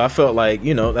 So I felt like,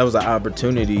 that was an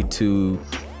opportunity to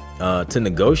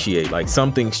negotiate. Like,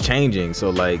 something's changing, so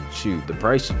like, shoot, the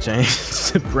price should change.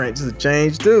 The price should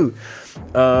change too.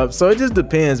 So it just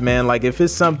depends, man. Like, if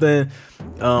it's something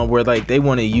where like they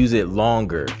want to use it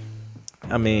longer,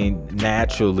 I mean,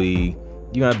 naturally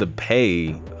you have to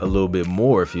pay a little bit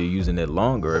more if you're using it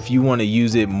longer. If you want to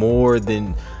use it more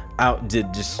than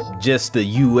just the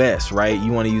US, right?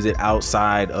 You want to use it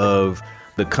outside of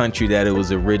the country that it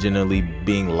was originally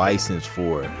being licensed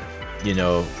for.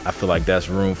 I feel like that's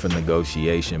room for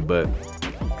negotiation. But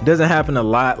It doesn't happen a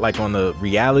lot like on the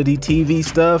reality TV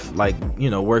stuff, like, you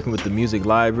know, working with the music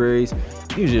libraries.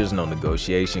 Usually there's no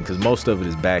negotiation because most of it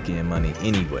is back end money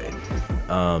anyway.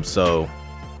 So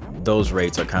those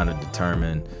rates are kind of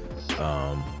determined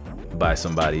by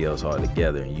somebody else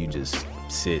altogether, and you just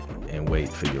sit and wait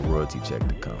for your royalty check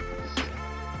to come.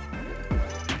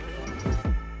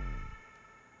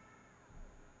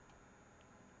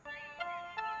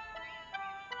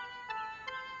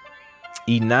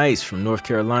 E Nice from North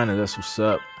Carolina, that's what's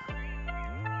up.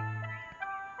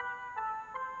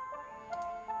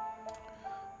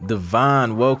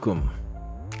 Devon, welcome.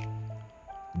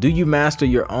 Do you master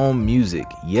your own music?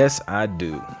 Yes, I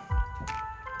do.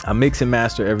 I mix and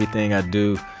master everything I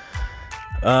do.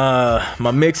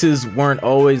 My mixes weren't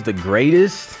always the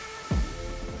greatest,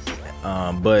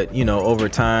 but you know, over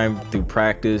time through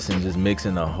practice and just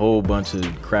mixing a whole bunch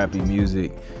of crappy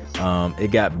music,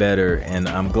 it got better, and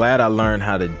I'm glad I learned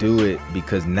how to do it,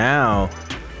 because now,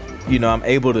 you know, I'm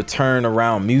able to turn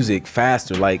around music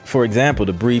faster. Like, for example,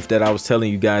 the brief that I was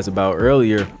telling you guys about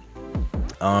earlier,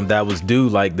 that was due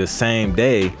like the same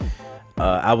day.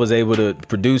 I was able to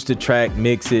produce the track,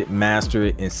 mix it, master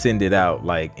it, and send it out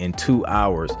like in 2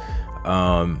 hours.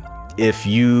 Unless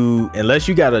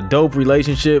you got a dope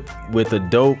relationship with a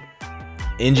dope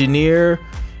engineer,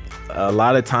 a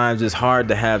lot of times it's hard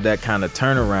to have that kind of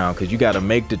turnaround, because you got to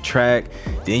make the track,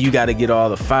 then you got to get all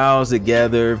the files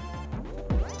together,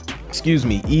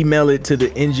 email it to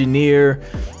the engineer,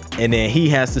 and then he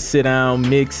has to sit down,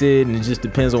 mix it, and it just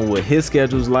depends on what his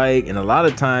schedule's like. And a lot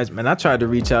of times, man, I tried to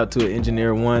reach out to an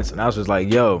engineer once, and I was just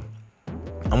like, yo,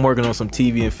 I'm working on some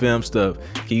TV and film stuff.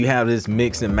 Can you have this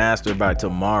mixed and mastered by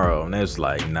tomorrow? And they was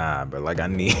like, nah, bro, like I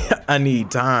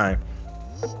need time.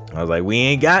 I was like, we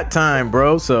ain't got time,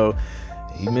 bro. So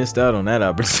he missed out on that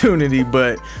opportunity.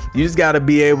 But you just gotta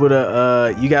be able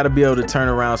to turn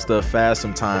around stuff fast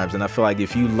sometimes. And I feel like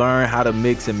if you learn how to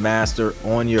mix and master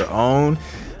on your own,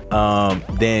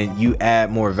 then you add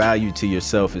more value to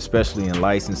yourself, especially in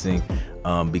licensing,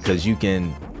 because you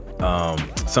can,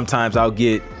 sometimes I'll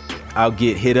get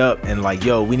hit up and like,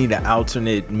 yo, we need an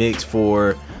alternate mix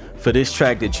for this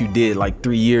track that you did like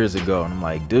 3 years ago. And I'm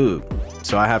like, dude,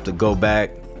 so I have to go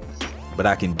back, but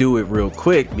I can do it real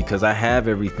quick because I have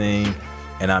everything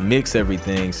and I mix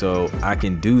everything, so I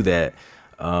can do that.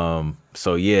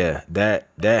 So yeah, that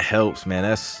helps, man.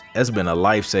 That's been a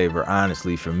lifesaver,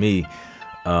 honestly, for me.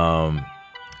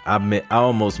 I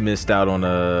almost missed out on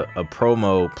a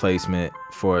promo placement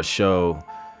for a show.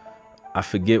 I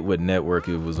forget what network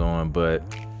it was on, but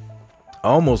I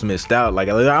almost missed out. Like,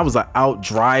 I was like out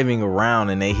driving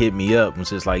around and they hit me up and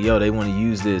just like, yo, they want to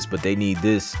use this, but they need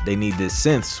this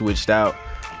synth switched out.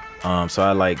 So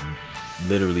I like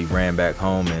literally ran back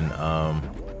home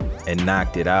and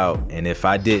knocked it out. And if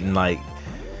I didn't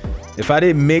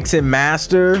mix and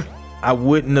master, I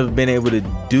wouldn't have been able to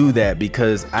do that,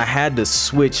 because I had to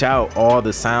switch out all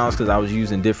the sounds because I was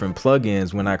using different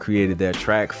plugins when I created that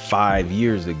track 5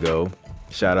 years ago.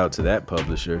 Shout out to that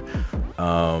publisher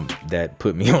that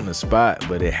put me on the spot,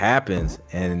 but it happens.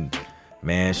 And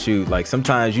man, shoot, like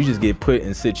sometimes you just get put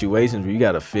in situations where you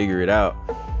got to figure it out.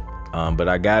 But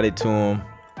I got it to him,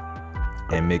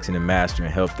 and mixing and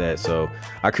mastering helped that. So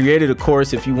I created a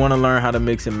course. If you want to learn how to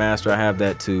mix and master, I have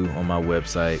that too on my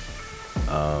website,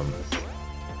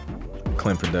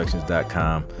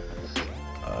 clintproductions.com.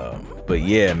 But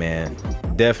yeah, man,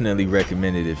 definitely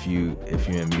recommend it if you're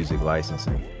in music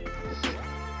licensing.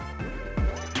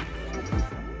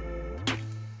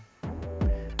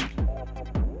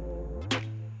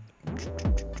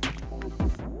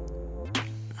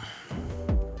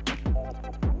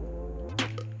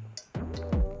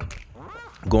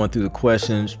 Going through the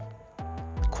questions.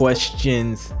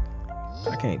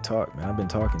 I can't talk, man. I've been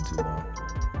talking too long.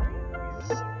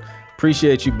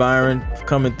 Appreciate you, Byron, for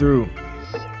coming through.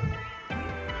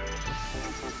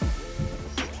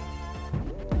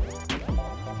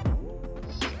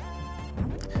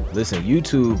 Listen,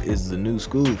 YouTube is the new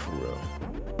school for real.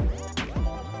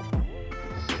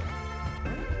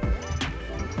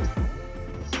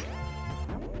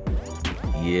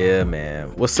 Yeah, man.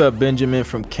 What's up, Benjamin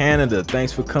from Canada?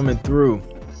 Thanks for coming through.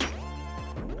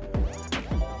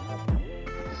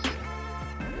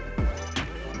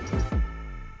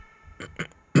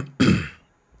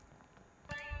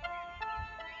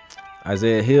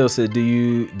 Isaiah Hill said,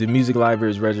 do music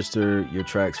libraries register your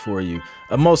tracks for you?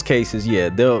 In most cases, yeah,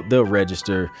 they'll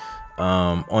register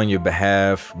on your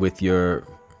behalf with your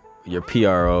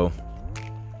PRO.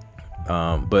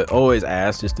 But always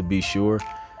ask just to be sure.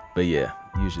 But yeah,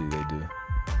 usually they do.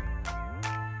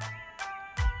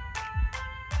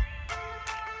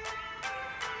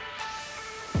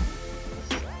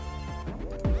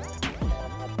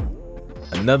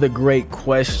 Another great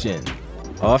question.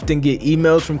 I often get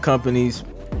emails from companies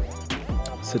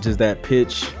such as that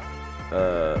pitch,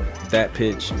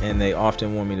 and they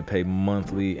often want me to pay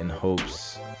monthly in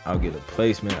hopes I'll get a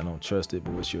placement. I don't trust it,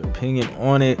 but what's your opinion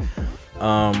on it?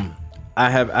 I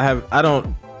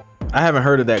haven't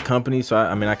heard of that company, so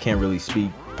I can't really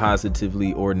speak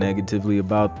positively or negatively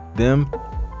about them.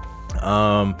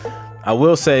 I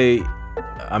will say,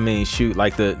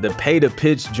 like the pay to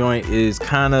pitch joint is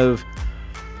kind of,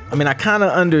 I kind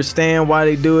of understand why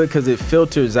they do it, because it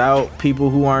filters out people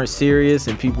who aren't serious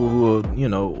and people who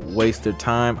will, waste their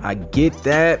time. I get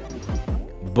that,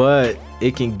 but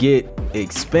it can get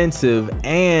expensive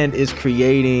and is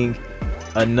creating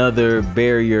another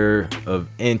barrier of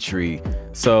entry.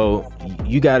 So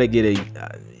you got to get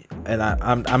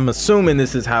I'm assuming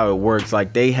this is how it works.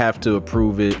 Like, they have to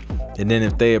approve it, and then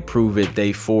if they approve it,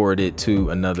 they forward it to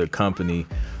another company.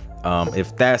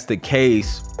 If that's the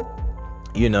case,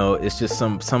 it's just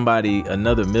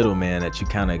another middleman that you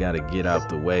kind of got to get out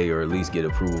the way, or at least get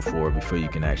approval for, before you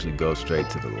can actually go straight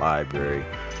to the library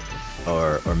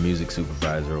or music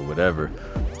supervisor or whatever.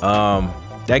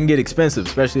 That can get expensive,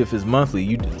 especially if it's monthly.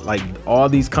 You like all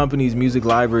these companies, music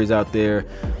libraries out there,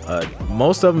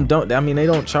 most of them don't. They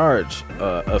don't charge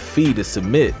a fee to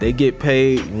submit. They get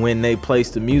paid when they place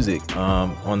the music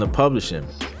on the publishing,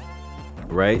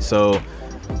 right? So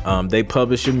they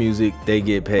publish your music, they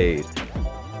get paid.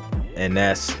 And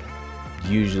that's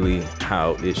usually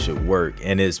how it should work.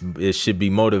 And it should be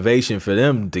motivation for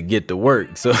them to get to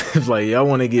work. So if like y'all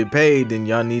want to get paid, then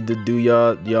y'all need to do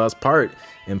y'all's part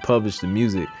and publish the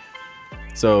music.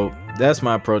 So that's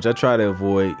my approach. I try to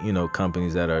avoid,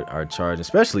 companies that are charging,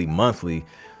 especially monthly,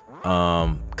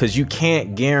 because you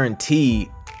can't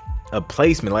guarantee a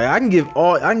placement. Like I can give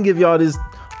y'all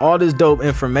all this dope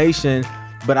information,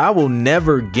 but I will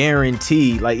never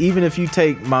guarantee, like, even if you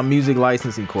take my music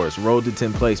licensing course, Road to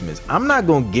 10 Placements, I'm not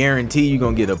going to guarantee you're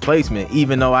going to get a placement,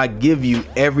 even though I give you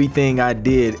everything I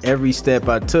did, every step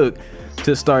I took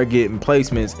to start getting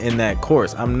placements in that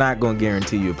course. I'm not going to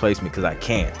guarantee you a placement, because I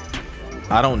can't.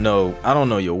 I don't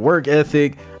know your work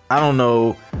ethic. I don't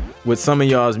know what some of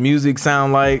y'all's music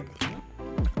sound like.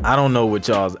 I don't know what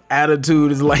y'all's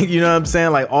attitude is like. You know what I'm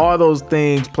saying? Like, all those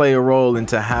things play a role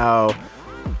into how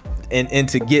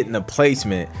into getting a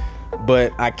placement.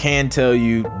 But I can tell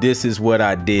you, this is what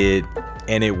I did,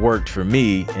 and it worked for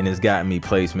me, and it's gotten me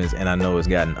placements, and I know it's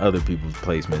gotten other people's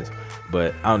placements.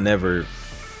 But I'll never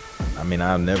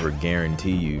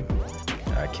guarantee you.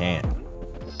 I can't.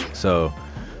 So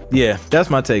yeah, that's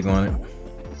my take on it.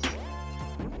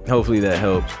 Hopefully that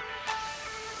helps.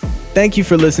 Thank you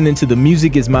for listening to the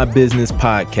Music Is My Business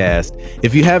podcast.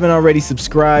 If you haven't already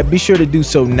subscribed, be sure to do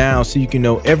so now so you can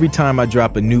know every time I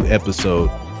drop a new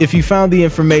episode. If you found the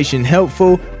information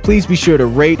helpful, please be sure to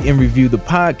rate and review the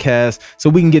podcast so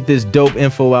we can get this dope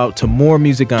info out to more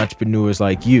music entrepreneurs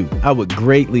like you. I would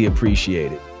greatly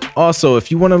appreciate it. Also, if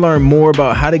you want to learn more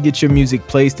about how to get your music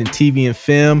placed in TV and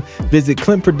film, visit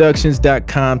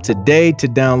clintproductions.com today to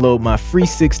download my free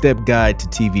 6-step guide to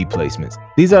TV placements.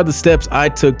 These are the steps I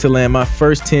took to land my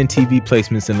first 10 TV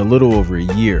placements in a little over a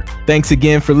year. Thanks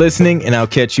again for listening, and I'll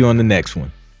catch you on the next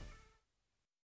one.